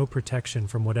offering no protection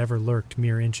from whatever lurked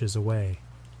mere inches away.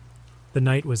 The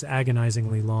night was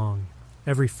agonizingly long.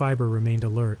 Every fiber remained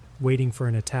alert, waiting for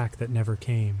an attack that never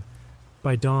came.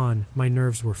 By dawn, my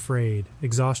nerves were frayed,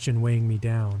 exhaustion weighing me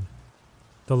down.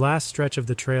 The last stretch of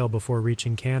the trail before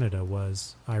reaching Canada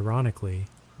was, ironically,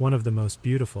 one of the most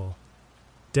beautiful.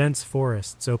 Dense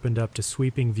forests opened up to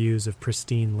sweeping views of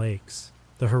pristine lakes,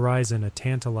 the horizon a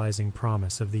tantalizing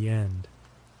promise of the end.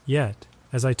 Yet,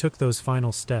 as I took those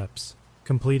final steps,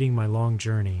 completing my long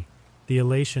journey, the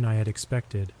elation I had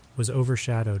expected was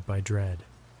overshadowed by dread.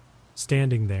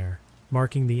 Standing there,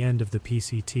 marking the end of the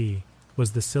PCT,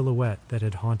 was the silhouette that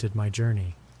had haunted my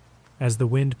journey. As the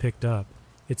wind picked up,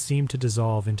 it seemed to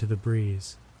dissolve into the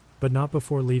breeze, but not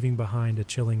before leaving behind a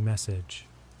chilling message.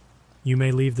 "You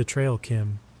may leave the trail,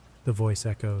 Kim," the voice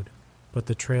echoed, "but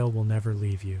the trail will never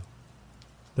leave you."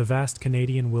 The vast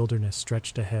Canadian wilderness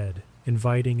stretched ahead,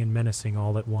 inviting and menacing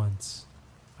all at once.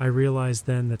 I realized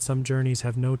then that some journeys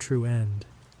have no true end,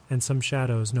 and some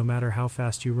shadows, no matter how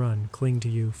fast you run, cling to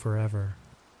you forever.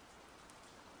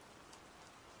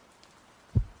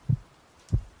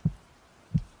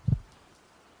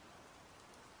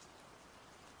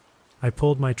 I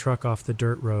pulled my truck off the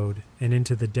dirt road and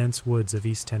into the dense woods of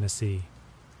East Tennessee.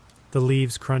 The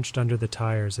leaves crunched under the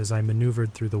tires as I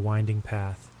maneuvered through the winding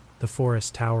path, the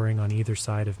forest towering on either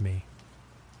side of me.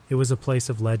 It was a place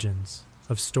of legends,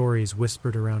 of stories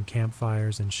whispered around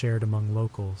campfires and shared among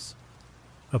locals.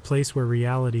 A place where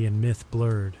reality and myth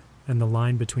blurred, and the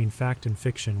line between fact and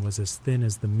fiction was as thin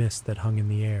as the mist that hung in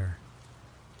the air.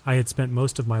 I had spent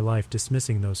most of my life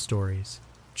dismissing those stories,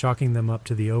 chalking them up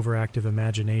to the overactive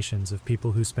imaginations of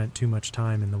people who spent too much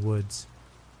time in the woods.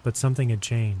 But something had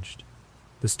changed.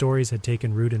 The stories had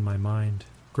taken root in my mind,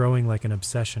 growing like an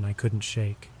obsession I couldn't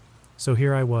shake. So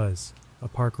here I was, a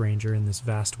park ranger in this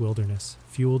vast wilderness,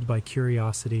 fueled by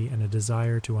curiosity and a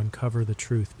desire to uncover the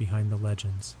truth behind the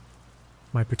legends.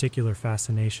 My particular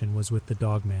fascination was with the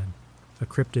Dogman, a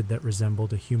cryptid that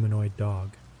resembled a humanoid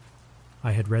dog.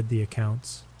 I had read the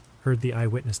accounts, heard the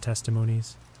eyewitness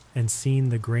testimonies, and seen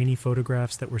the grainy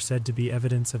photographs that were said to be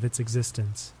evidence of its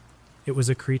existence. It was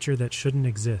a creature that shouldn't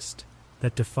exist,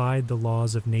 that defied the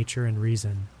laws of nature and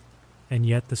reason, and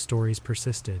yet the stories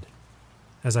persisted.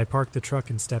 As I parked the truck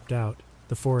and stepped out,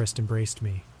 the forest embraced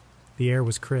me. The air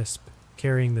was crisp,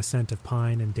 carrying the scent of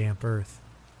pine and damp earth.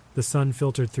 The sun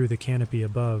filtered through the canopy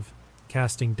above,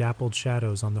 casting dappled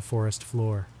shadows on the forest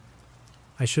floor.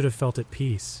 I should have felt at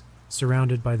peace,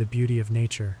 surrounded by the beauty of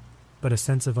nature, but a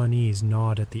sense of unease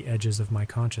gnawed at the edges of my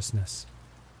consciousness.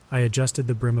 I adjusted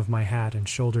the brim of my hat and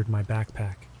shouldered my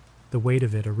backpack, the weight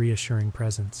of it a reassuring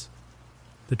presence.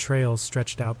 The trails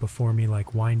stretched out before me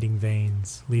like winding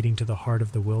veins, leading to the heart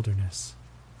of the wilderness.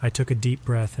 I took a deep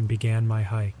breath and began my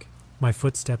hike, my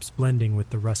footsteps blending with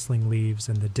the rustling leaves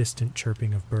and the distant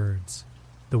chirping of birds.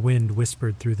 The wind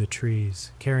whispered through the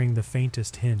trees, carrying the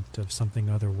faintest hint of something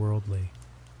otherworldly.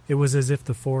 It was as if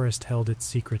the forest held its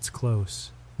secrets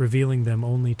close, revealing them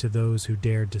only to those who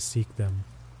dared to seek them.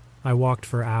 I walked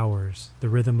for hours, the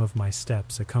rhythm of my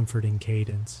steps a comforting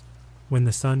cadence. When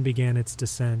the sun began its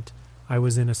descent, I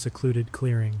was in a secluded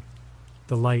clearing.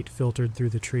 The light filtered through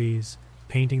the trees,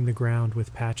 painting the ground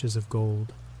with patches of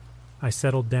gold. I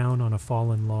settled down on a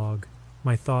fallen log,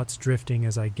 my thoughts drifting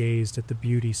as I gazed at the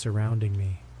beauty surrounding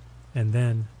me. And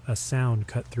then a sound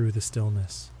cut through the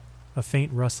stillness. a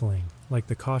faint rustling, like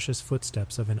the cautious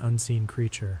footsteps of an unseen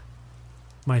creature.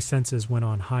 My senses went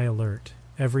on high alert,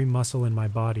 every muscle in my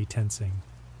body tensing.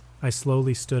 I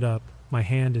slowly stood up, my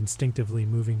hand instinctively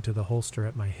moving to the holster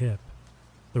at my hip.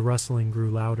 The rustling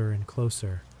grew louder and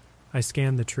closer. I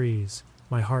scanned the trees,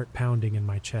 my heart pounding in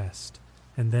my chest.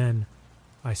 And then,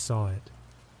 I saw it.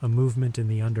 A movement in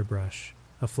the underbrush,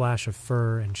 a flash of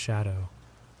fur and shadow.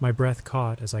 My breath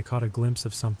caught as I caught a glimpse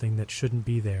of something that shouldn't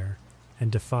be there,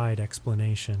 and defied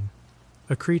explanation.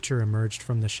 A creature emerged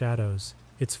from the shadows,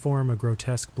 its form a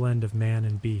grotesque blend of man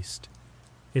and beast.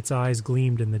 Its eyes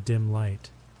gleamed in the dim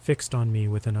light, fixed on me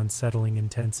with an unsettling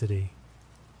intensity.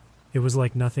 It was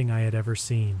like nothing I had ever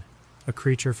seen, a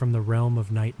creature from the realm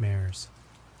of nightmares.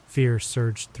 Fear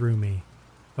surged through me,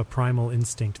 a primal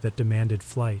instinct that demanded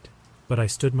flight, but I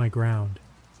stood my ground,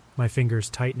 my fingers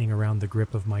tightening around the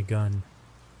grip of my gun.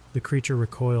 The creature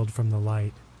recoiled from the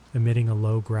light, emitting a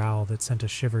low growl that sent a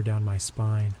shiver down my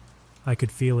spine. I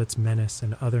could feel its menace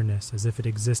and otherness as if it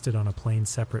existed on a plane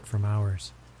separate from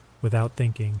ours. Without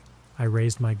thinking, I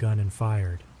raised my gun and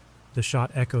fired. The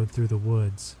shot echoed through the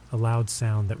woods, a loud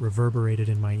sound that reverberated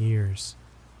in my ears.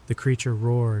 The creature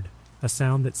roared, a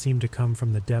sound that seemed to come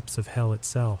from the depths of hell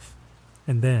itself.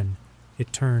 And then,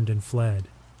 it turned and fled,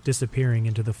 disappearing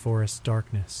into the forest's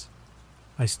darkness.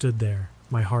 I stood there,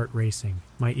 my heart racing,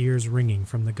 my ears ringing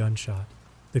from the gunshot.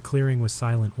 The clearing was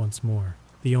silent once more.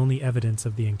 The only evidence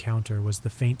of the encounter was the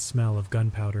faint smell of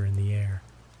gunpowder in the air.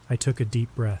 I took a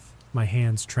deep breath, my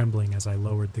hands trembling as I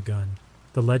lowered the gun.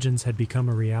 The legends had become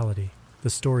a reality, the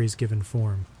stories given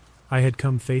form. I had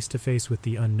come face to face with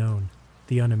the unknown,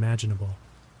 the unimaginable.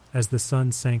 As the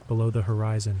sun sank below the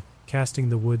horizon, casting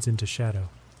the woods into shadow,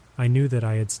 I knew that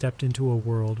I had stepped into a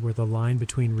world where the line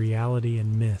between reality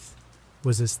and myth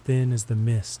was as thin as the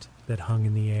mist that hung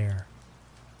in the air.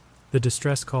 The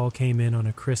distress call came in on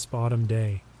a crisp autumn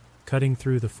day, cutting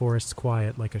through the forest's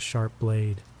quiet like a sharp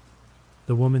blade.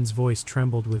 The woman's voice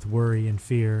trembled with worry and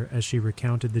fear as she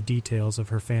recounted the details of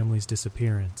her family's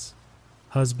disappearance.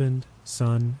 Husband,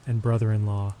 son, and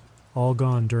brother-in-law, all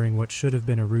gone during what should have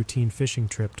been a routine fishing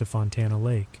trip to Fontana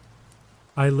Lake.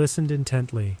 I listened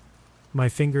intently, my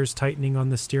fingers tightening on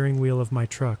the steering wheel of my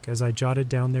truck as I jotted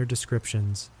down their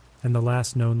descriptions and the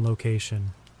last known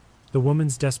location. The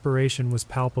woman's desperation was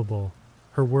palpable,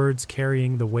 her words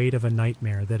carrying the weight of a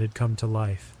nightmare that had come to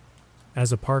life.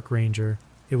 As a park ranger,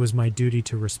 it was my duty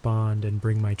to respond and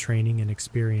bring my training and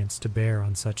experience to bear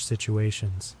on such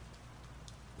situations.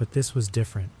 But this was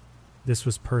different. This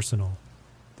was personal.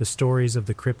 The stories of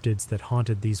the cryptids that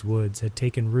haunted these woods had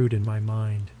taken root in my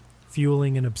mind,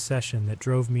 fueling an obsession that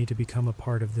drove me to become a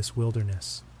part of this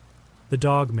wilderness. The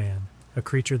Dogman, a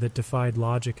creature that defied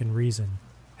logic and reason,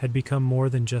 had become more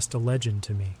than just a legend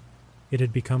to me. It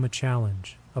had become a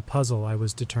challenge, a puzzle I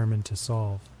was determined to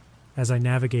solve. As I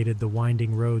navigated the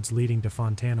winding roads leading to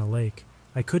Fontana Lake,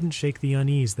 I couldn't shake the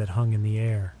unease that hung in the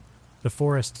air. The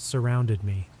forest surrounded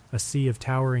me, a sea of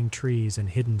towering trees and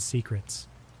hidden secrets.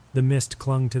 The mist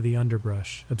clung to the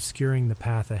underbrush, obscuring the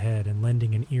path ahead and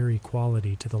lending an eerie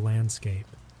quality to the landscape.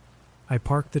 I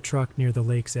parked the truck near the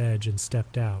lake's edge and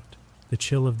stepped out, the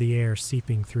chill of the air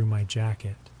seeping through my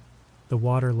jacket. The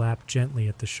water lapped gently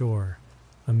at the shore,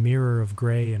 a mirror of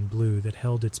gray and blue that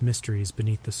held its mysteries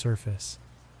beneath the surface.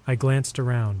 I glanced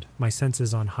around, my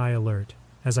senses on high alert,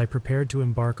 as I prepared to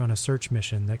embark on a search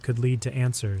mission that could lead to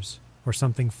answers, or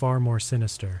something far more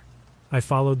sinister. I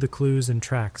followed the clues and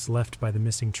tracks left by the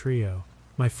missing trio,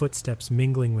 my footsteps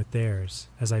mingling with theirs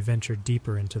as I ventured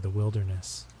deeper into the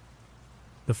wilderness.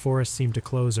 The forest seemed to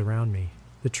close around me,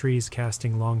 the trees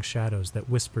casting long shadows that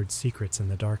whispered secrets in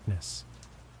the darkness.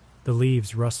 The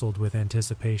leaves rustled with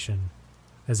anticipation,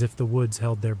 as if the woods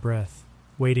held their breath,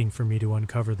 waiting for me to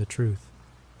uncover the truth.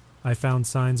 I found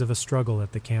signs of a struggle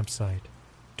at the campsite,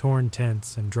 torn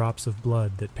tents and drops of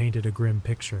blood that painted a grim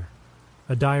picture.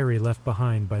 A diary left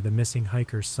behind by the missing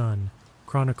hiker's son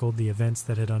chronicled the events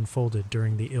that had unfolded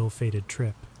during the ill-fated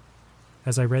trip.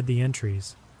 As I read the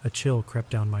entries, a chill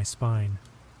crept down my spine,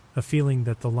 a feeling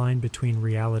that the line between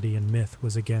reality and myth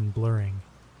was again blurring.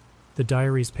 The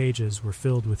diary's pages were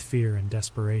filled with fear and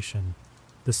desperation,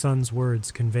 the son's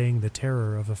words conveying the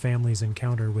terror of a family's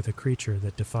encounter with a creature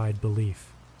that defied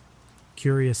belief.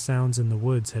 Curious sounds in the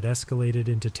woods had escalated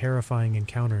into terrifying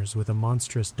encounters with a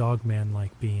monstrous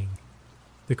dogman-like being.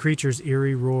 The creature's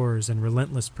eerie roars and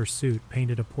relentless pursuit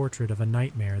painted a portrait of a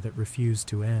nightmare that refused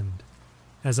to end.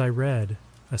 As I read,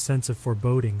 a sense of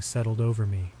foreboding settled over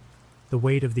me, the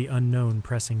weight of the unknown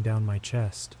pressing down my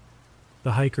chest.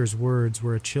 The hiker's words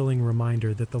were a chilling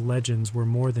reminder that the legends were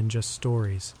more than just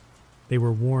stories. They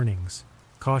were warnings,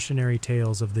 cautionary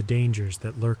tales of the dangers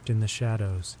that lurked in the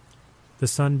shadows. The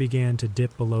sun began to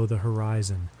dip below the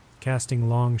horizon, casting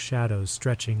long shadows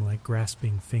stretching like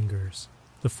grasping fingers.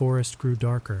 The forest grew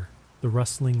darker, the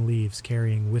rustling leaves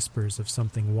carrying whispers of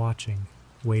something watching,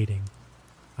 waiting.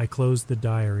 I closed the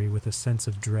diary with a sense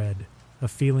of dread, a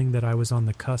feeling that I was on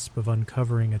the cusp of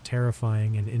uncovering a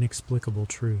terrifying and inexplicable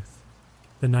truth.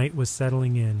 The night was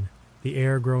settling in, the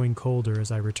air growing colder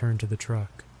as I returned to the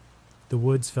truck. The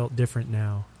woods felt different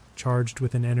now, charged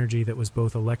with an energy that was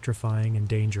both electrifying and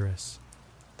dangerous.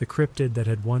 The cryptid that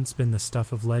had once been the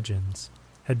stuff of legends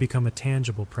had become a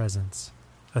tangible presence,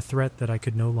 a threat that I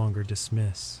could no longer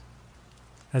dismiss.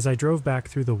 As I drove back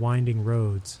through the winding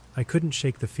roads, I couldn't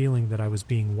shake the feeling that I was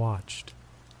being watched.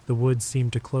 The woods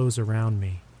seemed to close around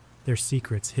me, their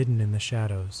secrets hidden in the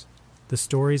shadows. The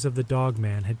stories of the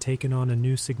Dogman had taken on a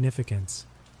new significance,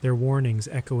 their warnings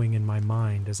echoing in my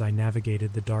mind as I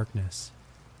navigated the darkness.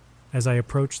 As I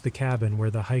approached the cabin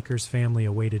where the hiker's family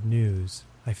awaited news,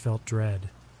 I felt dread.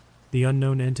 The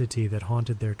unknown entity that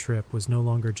haunted their trip was no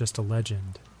longer just a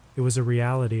legend. It was a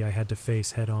reality I had to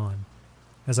face head-on.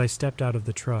 As I stepped out of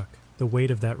the truck, the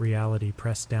weight of that reality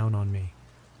pressed down on me,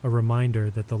 a reminder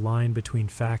that the line between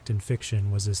fact and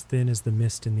fiction was as thin as the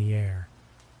mist in the air.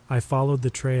 I followed the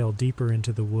trail deeper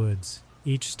into the woods,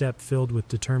 each step filled with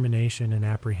determination and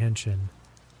apprehension.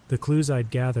 The clues I'd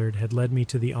gathered had led me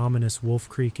to the ominous Wolf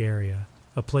Creek area,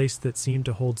 a place that seemed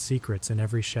to hold secrets in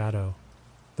every shadow.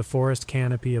 The forest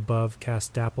canopy above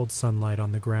cast dappled sunlight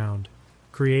on the ground,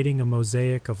 creating a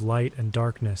mosaic of light and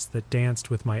darkness that danced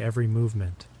with my every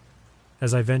movement.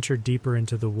 As I ventured deeper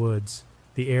into the woods,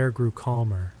 the air grew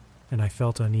calmer, and I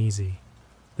felt uneasy.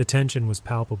 The tension was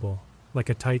palpable, like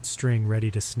a tight string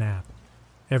ready to snap.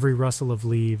 Every rustle of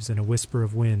leaves and a whisper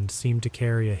of wind seemed to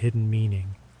carry a hidden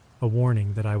meaning, a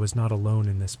warning that I was not alone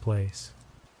in this place.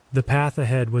 The path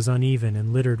ahead was uneven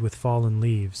and littered with fallen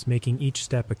leaves, making each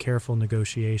step a careful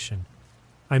negotiation.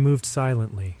 I moved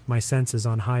silently, my senses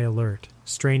on high alert,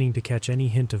 straining to catch any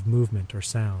hint of movement or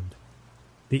sound.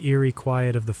 The eerie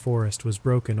quiet of the forest was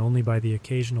broken only by the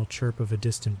occasional chirp of a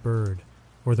distant bird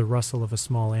or the rustle of a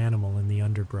small animal in the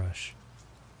underbrush.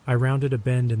 I rounded a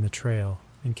bend in the trail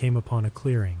and came upon a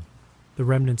clearing, the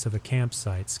remnants of a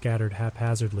campsite scattered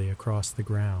haphazardly across the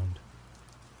ground.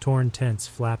 Torn tents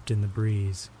flapped in the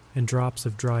breeze, and drops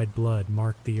of dried blood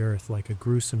marked the earth like a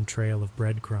gruesome trail of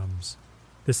breadcrumbs.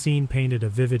 The scene painted a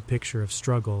vivid picture of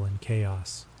struggle and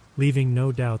chaos, leaving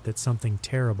no doubt that something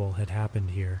terrible had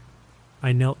happened here.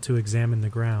 I knelt to examine the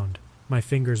ground, my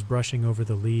fingers brushing over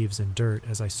the leaves and dirt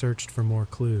as I searched for more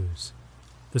clues.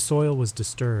 The soil was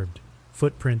disturbed,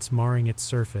 footprints marring its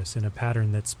surface in a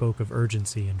pattern that spoke of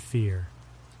urgency and fear.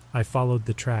 I followed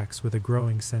the tracks with a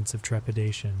growing sense of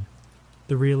trepidation,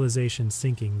 the realization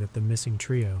sinking that the missing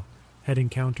trio had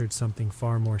encountered something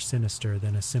far more sinister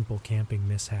than a simple camping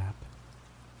mishap.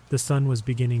 The sun was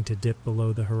beginning to dip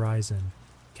below the horizon,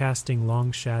 casting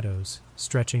long shadows,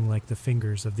 stretching like the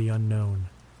fingers of the unknown.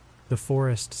 The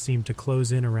forest seemed to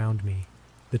close in around me,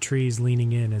 the trees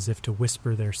leaning in as if to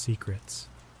whisper their secrets.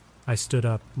 I stood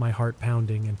up, my heart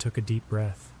pounding, and took a deep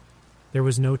breath. There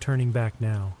was no turning back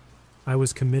now. I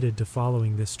was committed to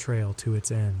following this trail to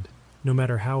its end, no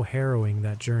matter how harrowing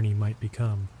that journey might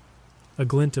become. A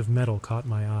glint of metal caught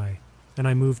my eye, and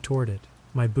I moved toward it,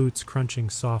 my boots crunching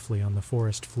softly on the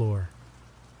forest floor.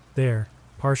 There,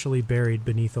 partially buried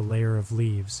beneath a layer of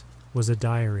leaves, was a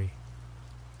diary.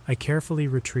 I carefully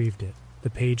retrieved it,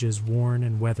 the pages worn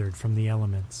and weathered from the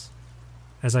elements.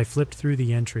 As I flipped through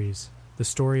the entries, the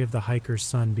story of the hiker's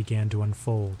son began to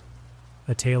unfold,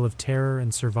 a tale of terror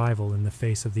and survival in the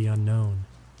face of the unknown.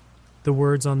 The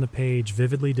words on the page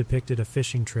vividly depicted a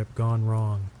fishing trip gone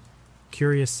wrong.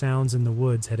 Curious sounds in the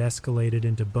woods had escalated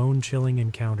into bone-chilling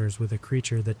encounters with a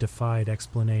creature that defied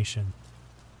explanation.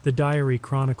 The diary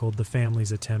chronicled the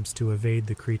family's attempts to evade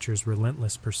the creature's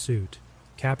relentless pursuit,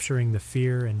 capturing the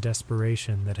fear and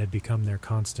desperation that had become their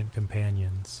constant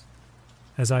companions.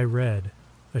 As I read,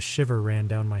 a shiver ran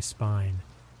down my spine,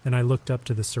 and I looked up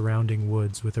to the surrounding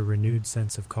woods with a renewed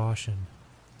sense of caution.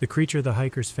 The creature the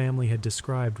hiker's family had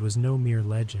described was no mere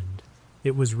legend.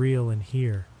 It was real and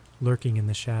here, lurking in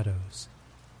the shadows.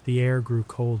 The air grew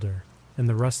colder, and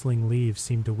the rustling leaves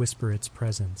seemed to whisper its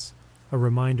presence, a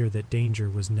reminder that danger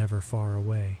was never far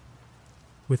away.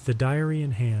 With the diary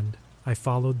in hand, I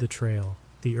followed the trail,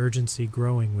 the urgency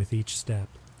growing with each step.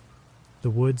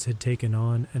 The woods had taken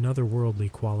on an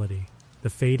otherworldly quality, the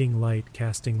fading light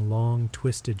casting long,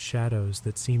 twisted shadows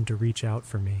that seemed to reach out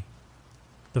for me.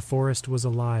 The forest was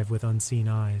alive with unseen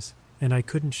eyes, and I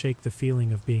couldn't shake the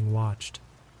feeling of being watched.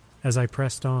 As I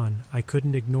pressed on, I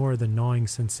couldn't ignore the gnawing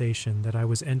sensation that I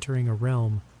was entering a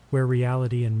realm where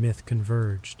reality and myth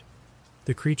converged.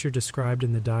 The creature described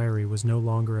in the diary was no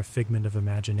longer a figment of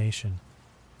imagination.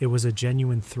 It was a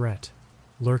genuine threat,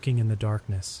 lurking in the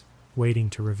darkness, waiting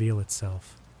to reveal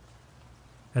itself.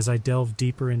 As I delved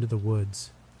deeper into the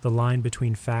woods, the line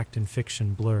between fact and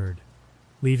fiction blurred,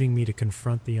 leaving me to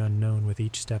confront the unknown with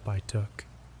each step I took.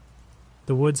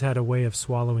 The woods had a way of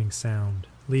swallowing sound,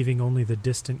 leaving only the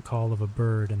distant call of a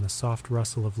bird and the soft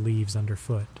rustle of leaves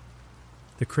underfoot.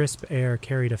 The crisp air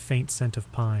carried a faint scent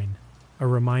of pine, a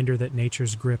reminder that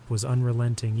nature's grip was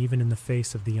unrelenting even in the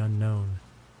face of the unknown.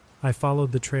 I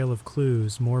followed the trail of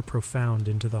clues more profound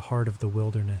into the heart of the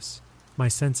wilderness, my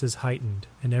senses heightened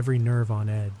and every nerve on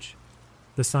edge.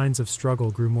 The signs of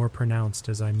struggle grew more pronounced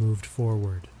as I moved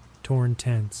forward, torn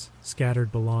tents,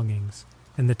 scattered belongings,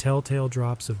 and the telltale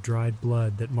drops of dried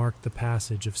blood that marked the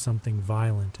passage of something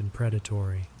violent and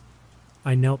predatory.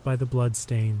 I knelt by the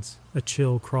bloodstains, a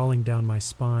chill crawling down my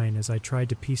spine as I tried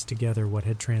to piece together what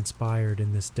had transpired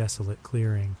in this desolate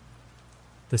clearing.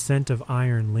 The scent of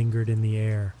iron lingered in the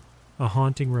air, a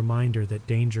haunting reminder that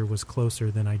danger was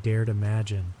closer than I dared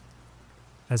imagine.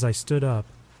 As I stood up,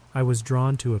 I was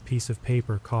drawn to a piece of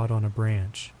paper caught on a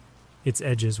branch, its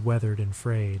edges weathered and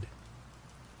frayed.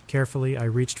 Carefully, I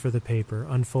reached for the paper,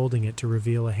 unfolding it to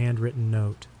reveal a handwritten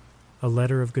note, a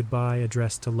letter of goodbye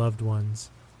addressed to loved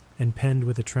ones, and penned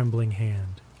with a trembling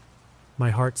hand. My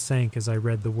heart sank as I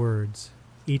read the words,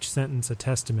 each sentence a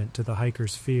testament to the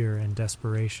hiker's fear and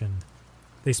desperation.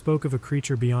 They spoke of a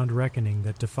creature beyond reckoning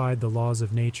that defied the laws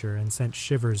of nature and sent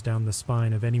shivers down the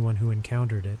spine of anyone who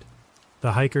encountered it.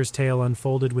 The hiker's tale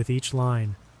unfolded with each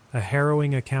line, a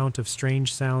harrowing account of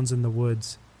strange sounds in the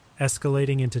woods,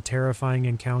 escalating into terrifying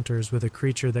encounters with a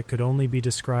creature that could only be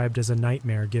described as a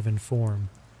nightmare given form.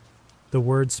 The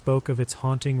words spoke of its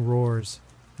haunting roars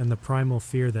and the primal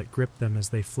fear that gripped them as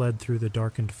they fled through the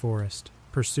darkened forest,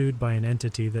 pursued by an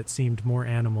entity that seemed more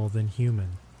animal than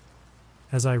human.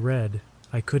 As I read,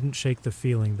 I couldn't shake the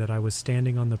feeling that I was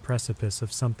standing on the precipice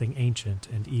of something ancient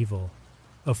and evil,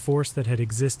 a force that had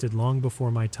existed long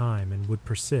before my time and would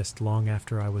persist long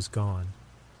after I was gone.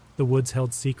 The woods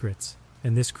held secrets,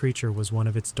 and this creature was one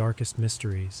of its darkest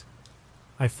mysteries.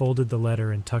 I folded the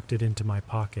letter and tucked it into my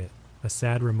pocket, a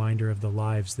sad reminder of the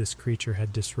lives this creature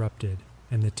had disrupted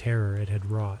and the terror it had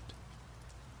wrought.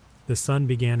 The sun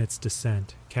began its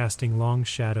descent, casting long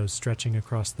shadows stretching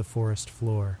across the forest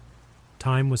floor.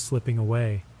 Time was slipping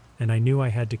away, and I knew I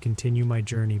had to continue my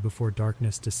journey before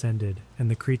darkness descended and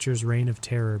the creature's reign of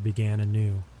terror began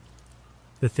anew.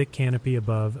 The thick canopy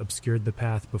above obscured the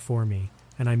path before me,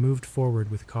 and I moved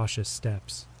forward with cautious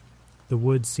steps. The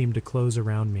woods seemed to close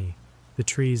around me, the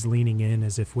trees leaning in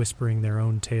as if whispering their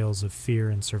own tales of fear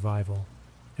and survival.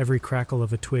 Every crackle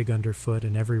of a twig underfoot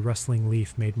and every rustling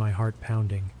leaf made my heart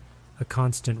pounding, a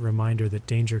constant reminder that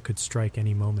danger could strike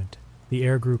any moment. The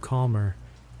air grew calmer,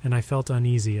 and I felt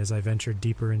uneasy as I ventured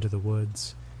deeper into the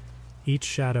woods. Each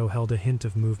shadow held a hint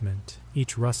of movement,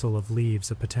 each rustle of leaves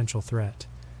a potential threat.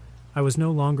 I was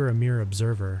no longer a mere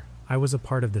observer. I was a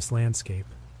part of this landscape,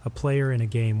 a player in a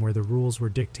game where the rules were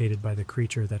dictated by the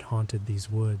creature that haunted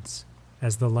these woods.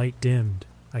 As the light dimmed,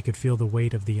 I could feel the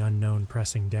weight of the unknown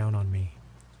pressing down on me.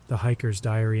 The hiker's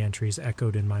diary entries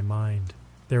echoed in my mind,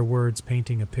 their words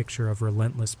painting a picture of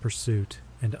relentless pursuit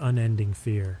and unending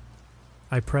fear.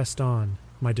 I pressed on,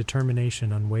 my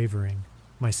determination unwavering,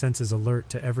 my senses alert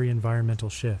to every environmental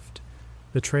shift.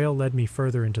 The trail led me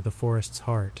further into the forest's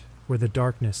heart, where the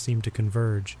darkness seemed to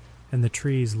converge, and the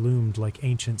trees loomed like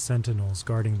ancient sentinels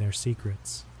guarding their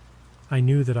secrets. I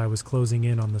knew that I was closing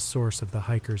in on the source of the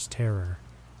hiker's terror,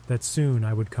 that soon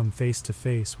I would come face to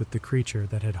face with the creature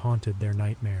that had haunted their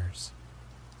nightmares.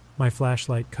 My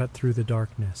flashlight cut through the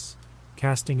darkness,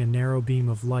 casting a narrow beam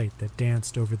of light that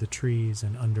danced over the trees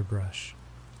and underbrush.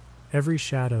 Every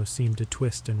shadow seemed to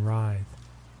twist and writhe,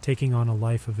 taking on a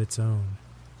life of its own.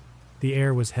 The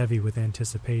air was heavy with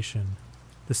anticipation,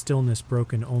 the stillness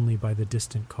broken only by the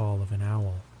distant call of an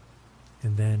owl.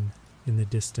 And then, in the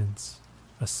distance,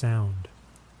 a sound,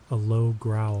 a low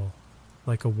growl,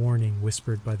 like a warning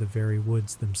whispered by the very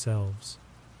woods themselves.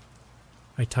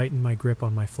 I tightened my grip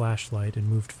on my flashlight and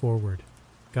moved forward,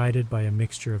 guided by a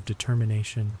mixture of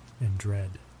determination and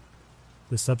dread.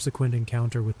 The subsequent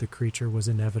encounter with the creature was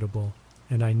inevitable,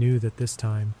 and I knew that this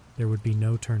time there would be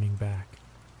no turning back.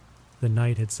 The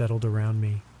night had settled around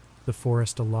me, the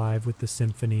forest alive with the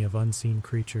symphony of unseen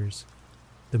creatures.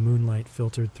 The moonlight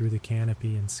filtered through the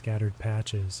canopy in scattered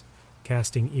patches,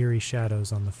 casting eerie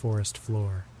shadows on the forest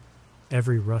floor.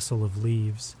 Every rustle of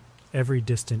leaves, every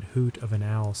distant hoot of an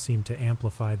owl seemed to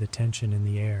amplify the tension in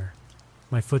the air.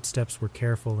 My footsteps were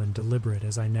careful and deliberate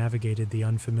as I navigated the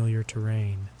unfamiliar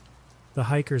terrain. The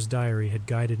hiker's diary had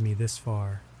guided me this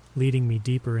far, leading me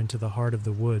deeper into the heart of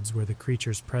the woods where the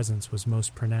creature's presence was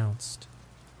most pronounced.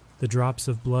 The drops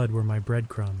of blood were my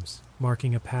breadcrumbs,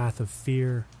 marking a path of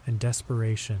fear and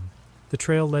desperation. The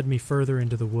trail led me further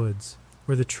into the woods,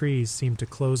 where the trees seemed to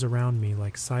close around me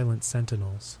like silent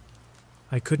sentinels.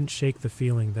 I couldn't shake the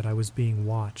feeling that I was being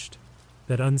watched,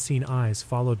 that unseen eyes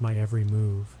followed my every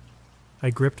move. I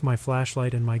gripped my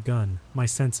flashlight and my gun, my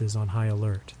senses on high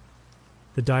alert.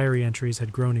 The diary entries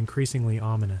had grown increasingly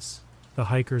ominous, the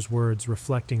hiker's words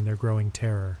reflecting their growing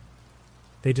terror.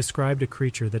 They described a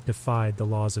creature that defied the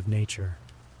laws of nature,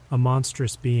 a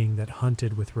monstrous being that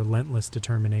hunted with relentless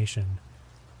determination.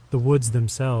 The woods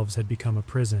themselves had become a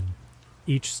prison,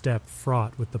 each step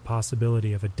fraught with the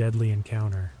possibility of a deadly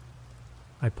encounter.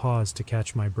 I paused to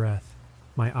catch my breath,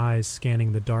 my eyes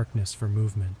scanning the darkness for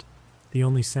movement. The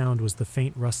only sound was the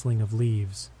faint rustling of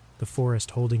leaves, the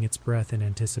forest holding its breath in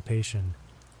anticipation.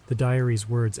 The diary's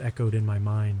words echoed in my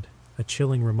mind, a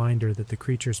chilling reminder that the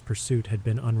creature's pursuit had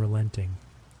been unrelenting.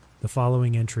 The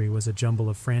following entry was a jumble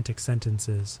of frantic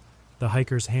sentences, the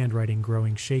hiker's handwriting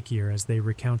growing shakier as they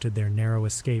recounted their narrow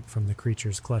escape from the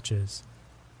creature's clutches.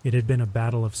 It had been a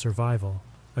battle of survival,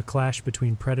 a clash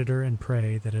between predator and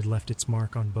prey that had left its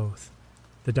mark on both.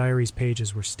 The diary's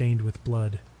pages were stained with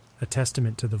blood, a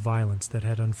testament to the violence that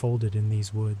had unfolded in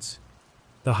these woods.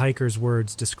 The hiker's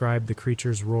words described the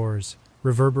creature's roars,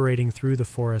 reverberating through the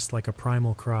forest like a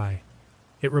primal cry.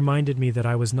 It reminded me that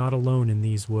I was not alone in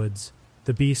these woods.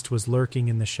 The beast was lurking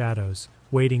in the shadows,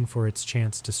 waiting for its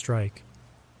chance to strike.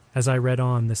 As I read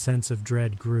on, the sense of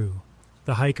dread grew.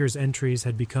 The hiker's entries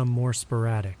had become more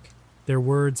sporadic, their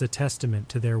words a testament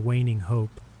to their waning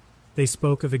hope. They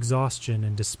spoke of exhaustion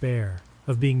and despair,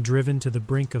 of being driven to the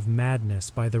brink of madness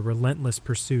by the relentless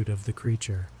pursuit of the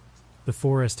creature. The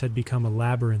forest had become a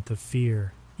labyrinth of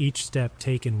fear, each step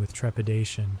taken with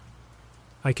trepidation.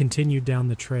 I continued down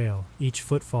the trail, each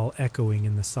footfall echoing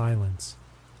in the silence.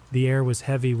 The air was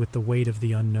heavy with the weight of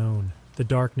the unknown, the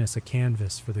darkness a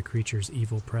canvas for the creature's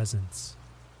evil presence.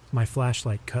 My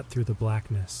flashlight cut through the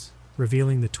blackness,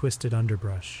 revealing the twisted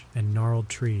underbrush and gnarled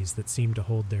trees that seemed to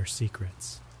hold their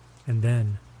secrets. And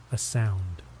then, a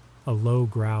sound, a low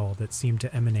growl that seemed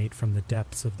to emanate from the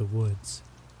depths of the woods.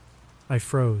 I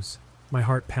froze, my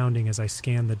heart pounding as I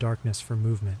scanned the darkness for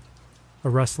movement. A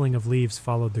rustling of leaves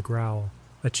followed the growl,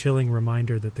 a chilling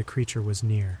reminder that the creature was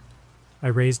near. I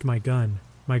raised my gun,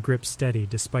 my grip steady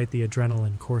despite the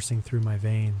adrenaline coursing through my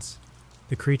veins.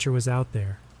 The creature was out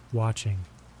there, watching,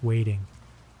 waiting.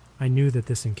 I knew that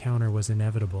this encounter was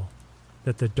inevitable,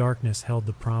 that the darkness held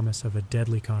the promise of a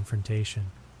deadly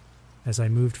confrontation. As I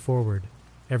moved forward,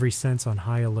 every sense on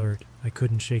high alert, I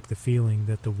couldn't shake the feeling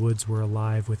that the woods were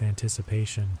alive with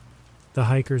anticipation. The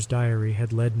hiker's diary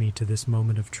had led me to this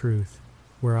moment of truth,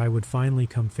 where I would finally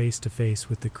come face to face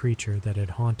with the creature that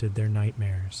had haunted their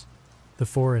nightmares. The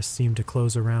forest seemed to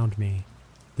close around me,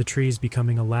 the trees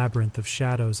becoming a labyrinth of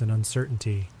shadows and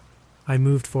uncertainty. I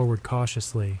moved forward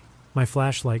cautiously, my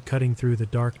flashlight cutting through the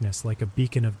darkness like a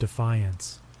beacon of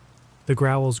defiance. The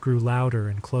growls grew louder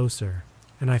and closer,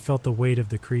 and I felt the weight of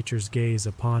the creature's gaze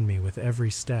upon me with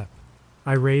every step.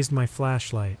 I raised my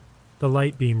flashlight, the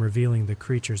light beam revealing the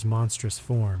creature's monstrous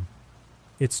form.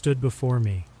 It stood before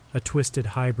me, a twisted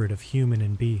hybrid of human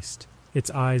and beast, its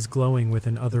eyes glowing with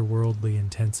an otherworldly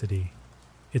intensity.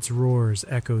 Its roars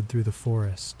echoed through the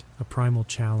forest, a primal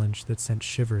challenge that sent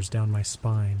shivers down my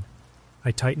spine.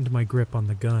 I tightened my grip on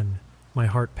the gun, my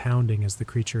heart pounding as the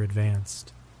creature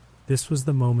advanced. This was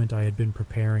the moment I had been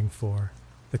preparing for,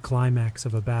 the climax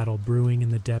of a battle brewing in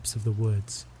the depths of the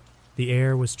woods. The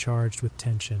air was charged with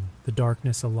tension, the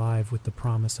darkness alive with the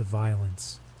promise of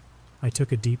violence. I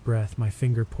took a deep breath, my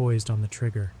finger poised on the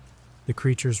trigger. The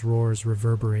creature's roars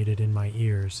reverberated in my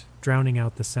ears, drowning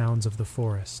out the sounds of the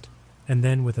forest. And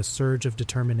then, with a surge of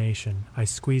determination, I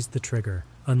squeezed the trigger,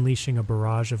 unleashing a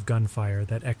barrage of gunfire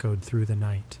that echoed through the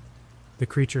night. The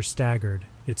creature staggered,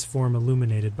 its form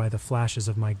illuminated by the flashes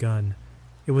of my gun.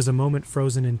 It was a moment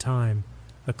frozen in time,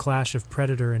 a clash of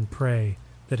predator and prey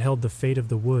that held the fate of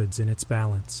the woods in its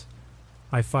balance.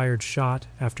 I fired shot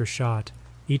after shot,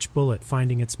 each bullet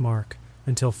finding its mark,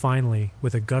 until finally,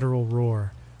 with a guttural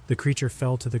roar, the creature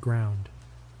fell to the ground.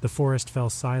 The forest fell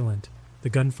silent, the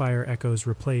gunfire echoes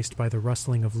replaced by the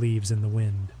rustling of leaves in the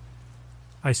wind.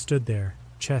 I stood there,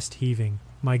 chest heaving,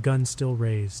 my gun still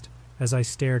raised, as I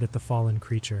stared at the fallen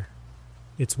creature.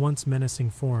 Its once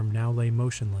menacing form now lay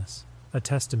motionless, a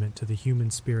testament to the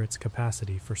human spirit's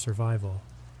capacity for survival.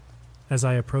 As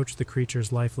I approached the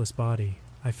creature's lifeless body,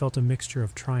 I felt a mixture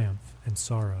of triumph and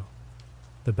sorrow.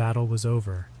 The battle was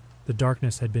over, the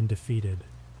darkness had been defeated,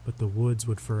 but the woods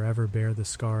would forever bear the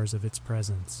scars of its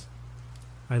presence.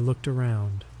 I looked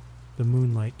around. the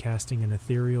moonlight casting an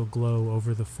ethereal glow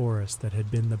over the forest that had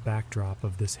been the backdrop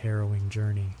of this harrowing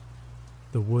journey.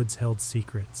 The woods held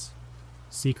secrets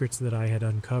that I had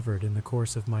uncovered in the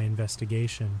course of my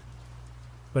investigation.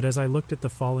 But as I looked at the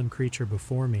fallen creature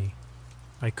before me,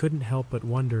 I couldn't help but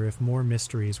wonder if more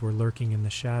mysteries were lurking in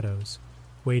the shadows,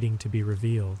 waiting to be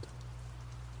revealed.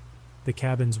 The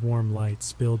cabin's warm light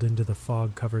spilled into the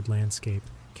fog-covered landscape,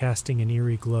 casting an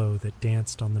eerie glow that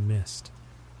danced on the mist.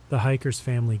 The hiker's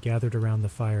family gathered around the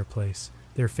fireplace,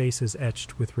 their faces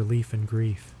etched with relief and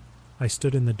grief. I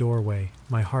stood in the doorway,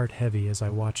 my heart heavy as I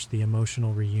watched the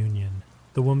emotional reunion.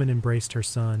 The woman embraced her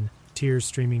son, tears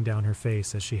streaming down her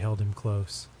face as she held him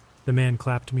close. The man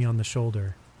clapped me on the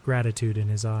shoulder, gratitude in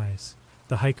his eyes.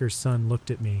 The hiker's son looked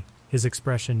at me, his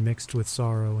expression mixed with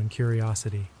sorrow and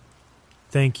curiosity.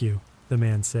 "Thank you," the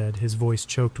man said, his voice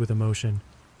choked with emotion.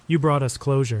 "You brought us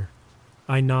closure."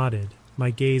 I nodded, my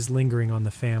gaze lingering on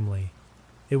the family.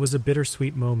 It was a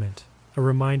bittersweet moment, a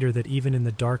reminder that even in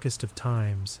the darkest of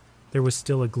times, there was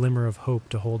still a glimmer of hope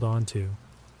to hold on to.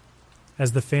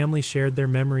 As the family shared their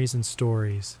memories and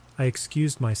stories, I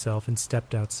excused myself and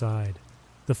stepped outside.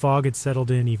 The fog had settled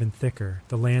in even thicker,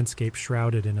 the landscape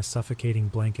shrouded in a suffocating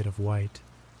blanket of white.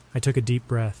 I took a deep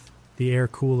breath, the air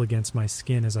cool against my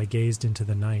skin as I gazed into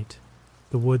the night.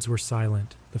 The woods were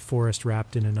silent, the forest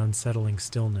wrapped in an unsettling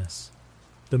stillness.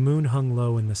 The moon hung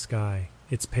low in the sky,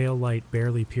 its pale light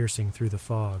barely piercing through the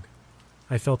fog.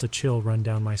 I felt a chill run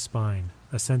down my spine,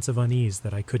 a sense of unease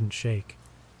that I couldn't shake.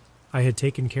 I had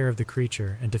taken care of the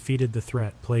creature and defeated the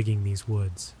threat plaguing these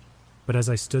woods. But as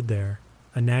I stood there,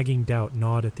 a nagging doubt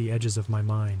gnawed at the edges of my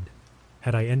mind.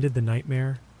 Had I ended the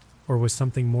nightmare, or was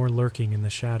something more lurking in the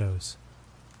shadows?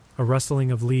 A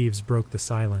rustling of leaves broke the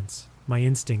silence, my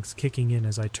instincts kicking in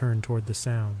as I turned toward the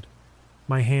sound.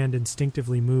 My hand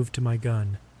instinctively moved to my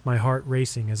gun, my heart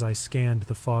racing as I scanned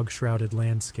the fog-shrouded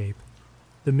landscape.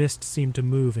 The mist seemed to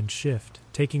move and shift,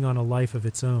 taking on a life of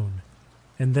its own.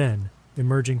 And then,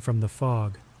 emerging from the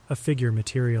fog, a figure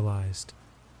materialized.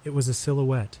 It was a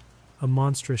silhouette, a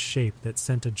monstrous shape that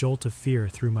sent a jolt of fear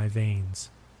through my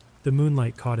veins. The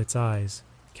moonlight caught its eyes,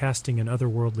 casting an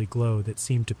otherworldly glow that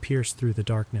seemed to pierce through the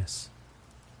darkness.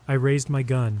 I raised my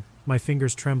gun, my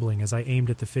fingers trembling as I aimed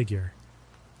at the figure.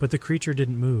 But the creature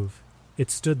didn't move. It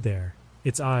stood there,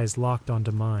 its eyes locked onto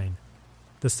mine.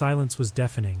 The silence was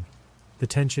deafening, the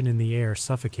tension in the air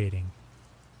suffocating.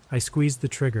 I squeezed the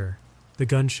trigger, the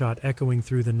gunshot echoing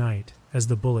through the night as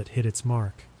the bullet hit its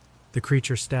mark. The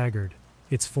creature staggered,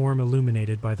 its form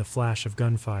illuminated by the flash of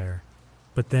gunfire.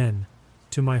 But then,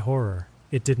 to my horror,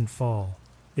 it didn't fall.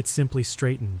 It simply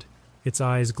straightened, its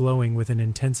eyes glowing with an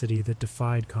intensity that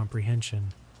defied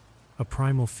comprehension. A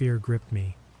primal fear gripped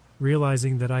me,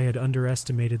 realizing that I had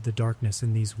underestimated the darkness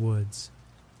in these woods.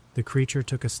 The creature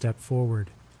took a step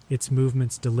forward, its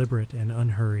movements deliberate and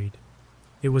unhurried.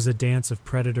 It was a dance of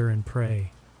predator and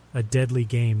prey, a deadly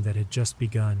game that had just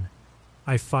begun.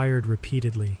 I fired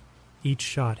repeatedly, each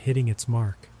shot hitting its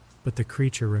mark, but the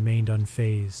creature remained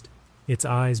unfazed. Its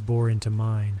eyes bore into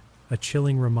mine, a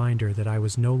chilling reminder that I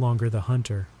was no longer the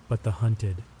hunter, but the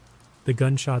hunted. The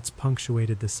gunshots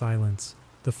punctuated the silence,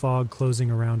 the fog closing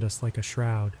around us like a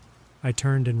shroud. I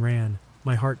turned and ran,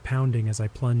 my heart pounding as I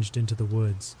plunged into the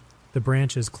woods. The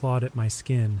branches clawed at my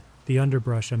skin, the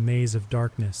underbrush a maze of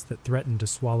darkness that threatened to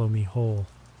swallow me whole.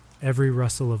 Every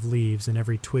rustle of leaves and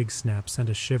every twig snap sent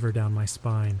a shiver down my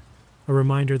spine, a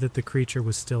reminder that the creature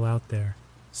was still out there,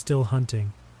 still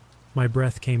hunting. My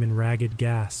breath came in ragged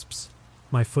gasps,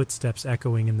 my footsteps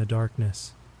echoing in the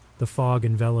darkness. The fog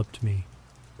enveloped me.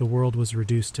 The world was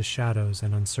reduced to shadows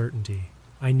and uncertainty.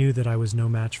 I knew that I was no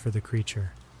match for the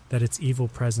creature, that its evil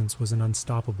presence was an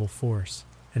unstoppable force,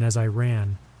 and as I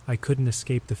ran, I couldn't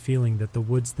escape the feeling that the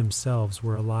woods themselves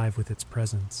were alive with its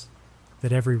presence,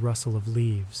 that every rustle of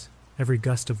leaves, every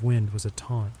gust of wind was a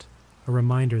taunt, a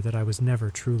reminder that I was never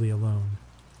truly alone.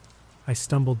 I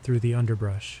stumbled through the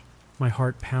underbrush, my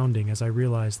heart pounding as I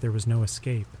realized there was no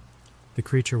escape. The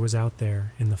creature was out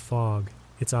there, in the fog,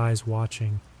 its eyes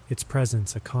watching, its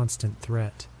presence a constant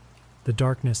threat. The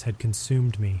darkness had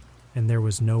consumed me, and there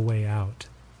was no way out.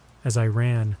 As I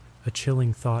ran, a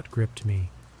chilling thought gripped me,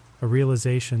 a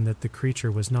realization that the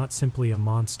creature was not simply a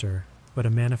monster, but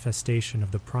a manifestation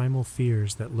of the primal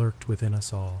fears that lurked within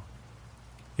us all.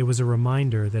 It was a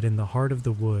reminder that in the heart of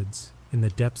the woods, in the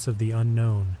depths of the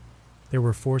unknown, there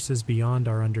were forces beyond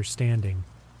our understanding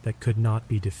that could not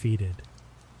be defeated.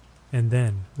 And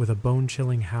then, with a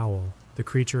bone-chilling howl, the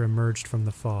creature emerged from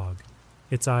the fog,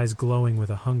 its eyes glowing with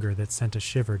a hunger that sent a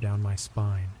shiver down my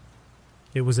spine.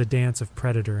 It was a dance of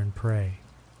predator and prey,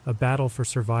 a battle for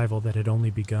survival that had only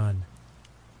begun.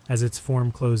 As its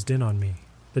form closed in on me,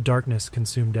 The darkness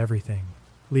consumed everything,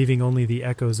 leaving only the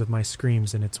echoes of my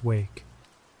screams in its wake.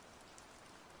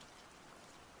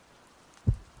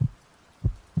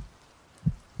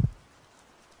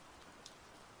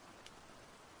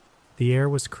 The air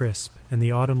was crisp, and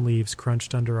the autumn leaves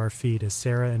crunched under our feet as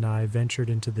Sarah and I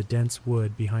ventured into the dense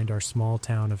wood behind our small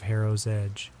town of Harrow's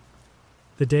Edge.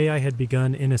 The day I had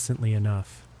begun innocently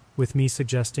enough, with me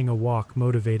suggesting a walk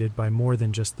motivated by more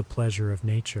than just the pleasure of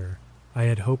nature. I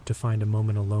had hoped to find a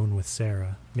moment alone with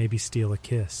Sarah, maybe steal a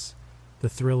kiss. The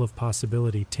thrill of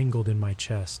possibility tingled in my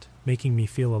chest, making me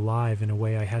feel alive in a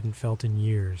way I hadn't felt in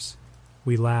years.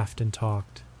 We laughed and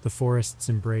talked, the forest's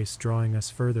embrace drawing us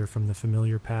further from the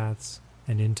familiar paths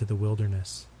and into the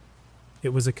wilderness. It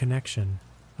was a connection,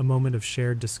 a moment of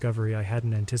shared discovery I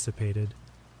hadn't anticipated,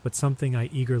 but something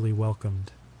I eagerly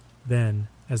welcomed. Then,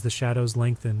 as the shadows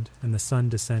lengthened and the sun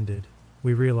descended,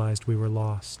 we realized we were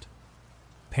lost.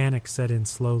 Panic set in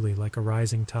slowly like a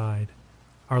rising tide.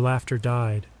 Our laughter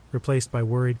died, replaced by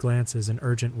worried glances and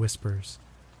urgent whispers.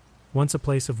 Once a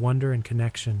place of wonder and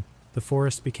connection, the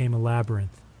forest became a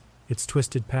labyrinth, its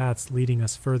twisted paths leading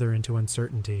us further into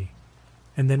uncertainty.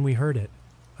 And then we heard it,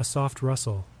 a soft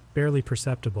rustle, barely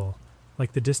perceptible,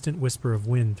 like the distant whisper of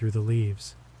wind through the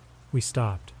leaves. We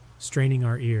stopped, straining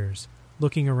our ears,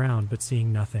 looking around but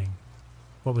seeing nothing.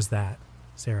 "What was that?"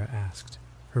 Sarah asked,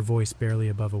 her voice barely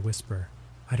above a whisper.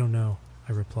 "I don't know,"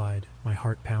 I replied, my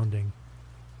heart pounding.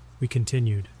 We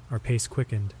continued, our pace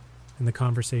quickened, and the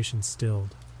conversation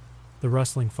stilled. The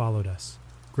rustling followed us,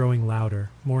 growing louder,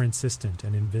 more insistent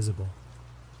and invisible.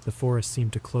 The forest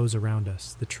seemed to close around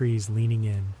us, the trees leaning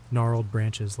in, gnarled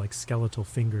branches like skeletal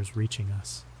fingers reaching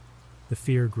us. The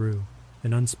fear grew,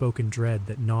 an unspoken dread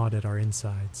that gnawed at our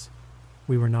insides.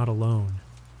 We were not alone.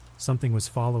 Something was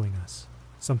following us,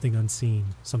 something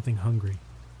unseen, something hungry.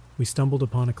 We stumbled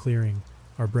upon a clearing,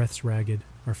 our breaths ragged,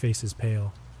 our faces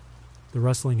pale. The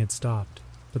rustling had stopped,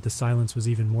 but the silence was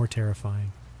even more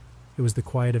terrifying. It was the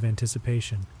quiet of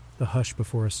anticipation, the hush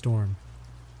before a storm.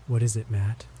 "What is it,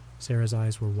 Matt?" Sarah's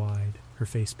eyes were wide, her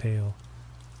face pale.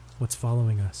 "What's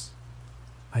following us?"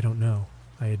 "I don't know,"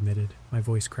 I admitted, my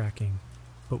voice cracking.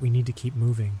 "But we need to keep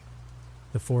moving."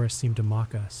 The forest seemed to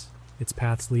mock us, its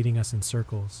paths leading us in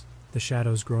circles, the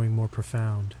shadows growing more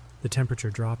profound, the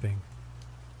temperature dropping.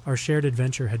 Our shared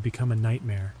adventure had become a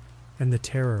nightmare, and the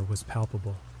terror was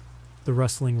palpable. The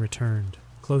rustling returned,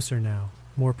 closer now,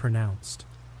 more pronounced.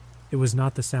 It was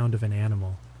not the sound of an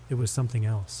animal. It was something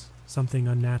else, something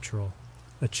unnatural.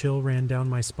 A chill ran down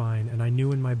my spine, and I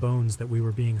knew in my bones that we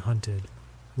were being hunted.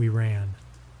 We ran.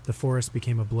 The forest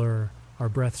became a blur, our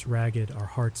breaths ragged, our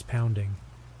hearts pounding.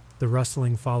 The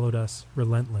rustling followed us,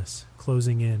 relentless,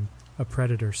 closing in, a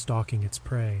predator stalking its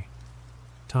prey.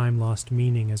 Time lost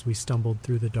meaning as we stumbled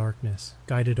through the darkness,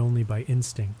 guided only by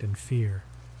instinct and fear.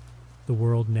 The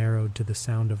world narrowed to the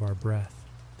sound of our breath,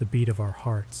 the beat of our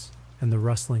hearts, and the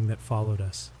rustling that followed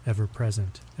us, ever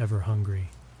present, ever hungry.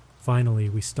 Finally,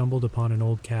 we stumbled upon an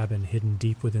old cabin hidden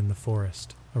deep within the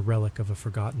forest, a relic of a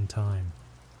forgotten time.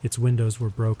 Its windows were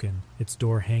broken, its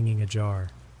door hanging ajar,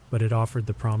 but it offered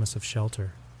the promise of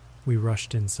shelter. We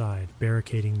rushed inside,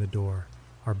 barricading the door,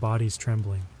 our bodies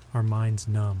trembling, our minds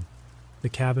numb. The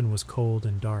cabin was cold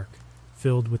and dark,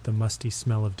 filled with the musty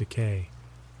smell of decay,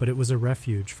 but it was a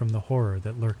refuge from the horror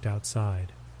that lurked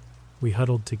outside. We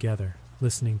huddled together,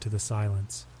 listening to the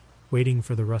silence, waiting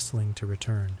for the rustling to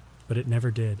return, but it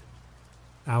never did.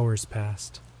 Hours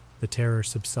passed, the terror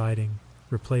subsiding,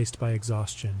 replaced by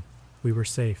exhaustion. We were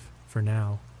safe, for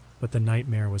now, but the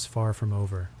nightmare was far from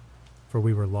over, for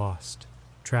we were lost,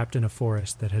 trapped in a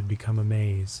forest that had become a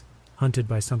maze, hunted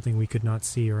by something we could not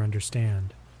see or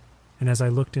understand. And as I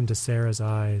looked into Sarah's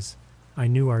eyes, I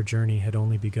knew our journey had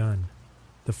only begun.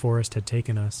 The forest had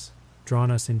taken us,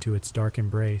 drawn us into its dark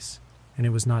embrace, and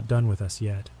it was not done with us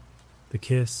yet. The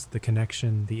kiss, the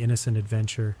connection, the innocent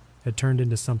adventure had turned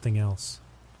into something else,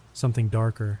 something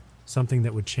darker, something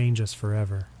that would change us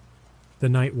forever. The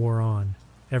night wore on,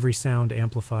 every sound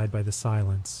amplified by the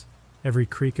silence, every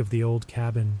creak of the old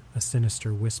cabin a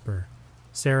sinister whisper.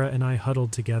 Sarah and I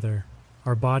huddled together,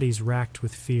 our bodies racked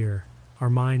with fear, our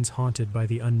minds haunted by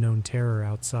the unknown terror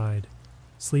outside.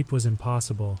 Sleep was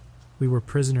impossible. We were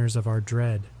prisoners of our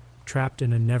dread, trapped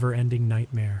in a never-ending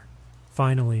nightmare.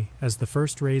 Finally, as the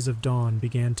first rays of dawn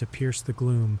began to pierce the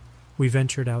gloom, we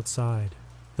ventured outside.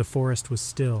 The forest was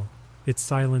still, its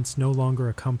silence no longer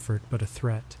a comfort but a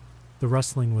threat. The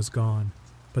rustling was gone,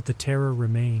 but the terror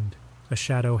remained, a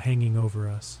shadow hanging over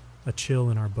us, a chill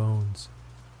in our bones.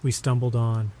 We stumbled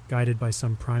on, guided by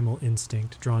some primal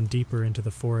instinct drawn deeper into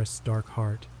the forest's dark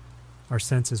heart. Our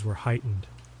senses were heightened,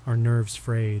 our nerves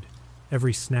frayed,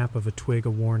 every snap of a twig a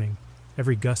warning,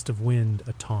 every gust of wind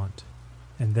a taunt.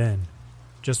 And then,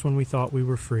 just when we thought we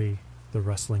were free, the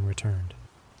rustling returned.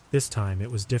 This time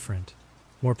it was different,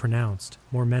 more pronounced,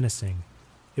 more menacing.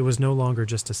 It was no longer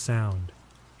just a sound.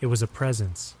 It was a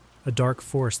presence, a dark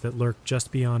force that lurked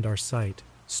just beyond our sight,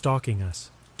 stalking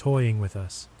us, toying with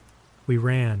us. We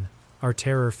ran, our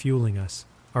terror fueling us,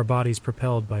 our bodies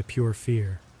propelled by pure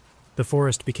fear. The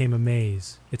forest became a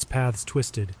maze, its paths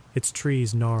twisted, its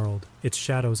trees gnarled, its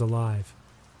shadows alive.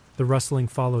 The rustling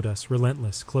followed us,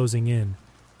 relentless, closing in,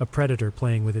 a predator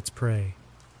playing with its prey.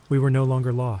 We were no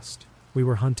longer lost. We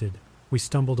were hunted. We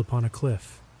stumbled upon a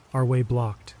cliff, our way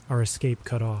blocked, our escape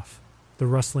cut off. The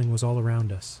rustling was all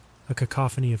around us, a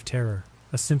cacophony of terror,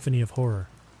 a symphony of horror.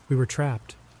 We were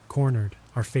trapped, cornered,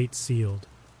 our fate sealed.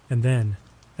 And then,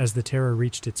 as the terror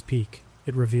reached its peak,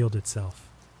 it revealed itself.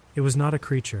 It was not a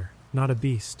creature, not a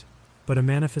beast, but a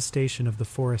manifestation of the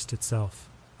forest itself,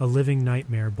 a living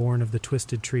nightmare born of the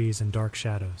twisted trees and dark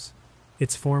shadows.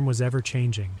 Its form was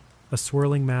ever-changing, a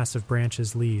swirling mass of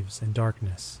branches, leaves, and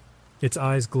darkness. Its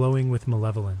eyes glowing with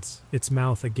malevolence, its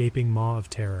mouth a gaping maw of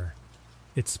terror.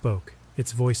 It spoke,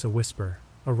 its voice a whisper,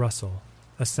 a rustle,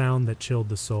 a sound that chilled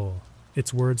the soul.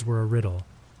 Its words were a riddle,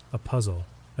 a puzzle,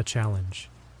 a challenge.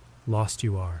 Lost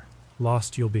you are.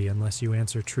 Lost you'll be unless you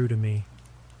answer true to me.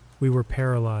 We were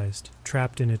paralyzed,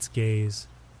 trapped in its gaze,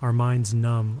 our minds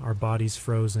numb, our bodies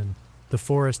frozen. The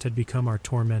forest had become our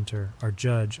tormentor, our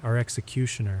judge, our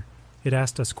executioner. It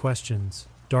asked us questions,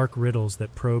 dark riddles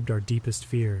that probed our deepest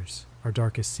fears, our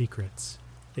darkest secrets.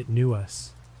 It knew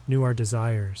us, knew our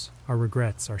desires, our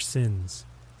regrets, our sins.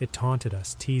 It taunted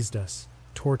us, teased us,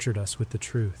 tortured us with the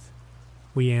truth.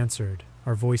 We answered,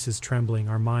 our voices trembling,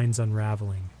 our minds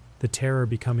unraveling. The terror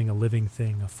becoming a living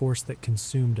thing, a force that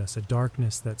consumed us, a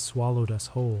darkness that swallowed us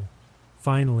whole.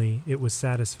 Finally, it was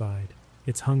satisfied,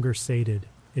 its hunger sated,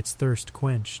 its thirst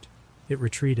quenched. It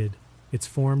retreated, its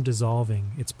form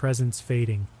dissolving, its presence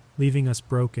fading, leaving us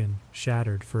broken,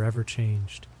 shattered, forever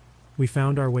changed. We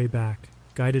found our way back,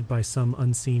 guided by some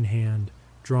unseen hand,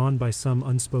 drawn by some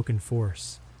unspoken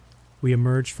force. We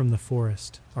emerged from the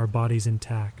forest, our bodies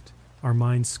intact, our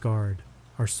minds scarred,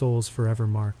 our souls forever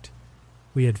marked.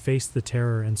 We had faced the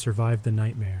terror and survived the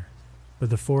nightmare, but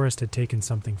the forest had taken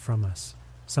something from us,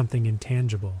 something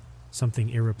intangible, something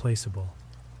irreplaceable.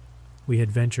 We had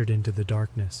ventured into the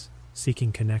darkness,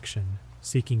 seeking connection,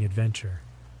 seeking adventure,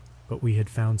 but we had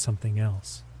found something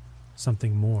else,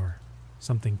 something more,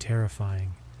 something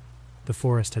terrifying. The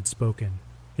forest had spoken,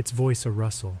 its voice a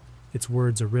rustle, its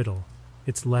words a riddle,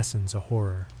 its lessons a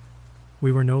horror.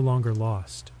 We were no longer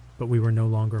lost, but we were no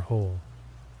longer whole.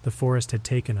 The forest had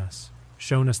taken us,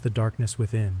 shown us the darkness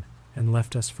within, and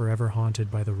left us forever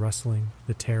haunted by the rustling,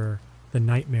 the terror, the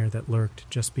nightmare that lurked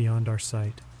just beyond our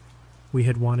sight. We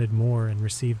had wanted more and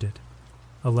received it.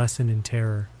 A lesson in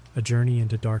terror, a journey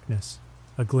into darkness,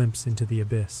 a glimpse into the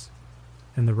abyss.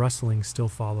 And the rustling still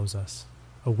follows us,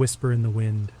 a whisper in the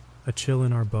wind, a chill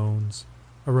in our bones,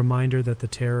 a reminder that the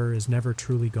terror is never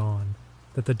truly gone,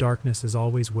 that the darkness is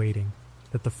always waiting,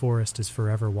 that the forest is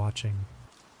forever watching.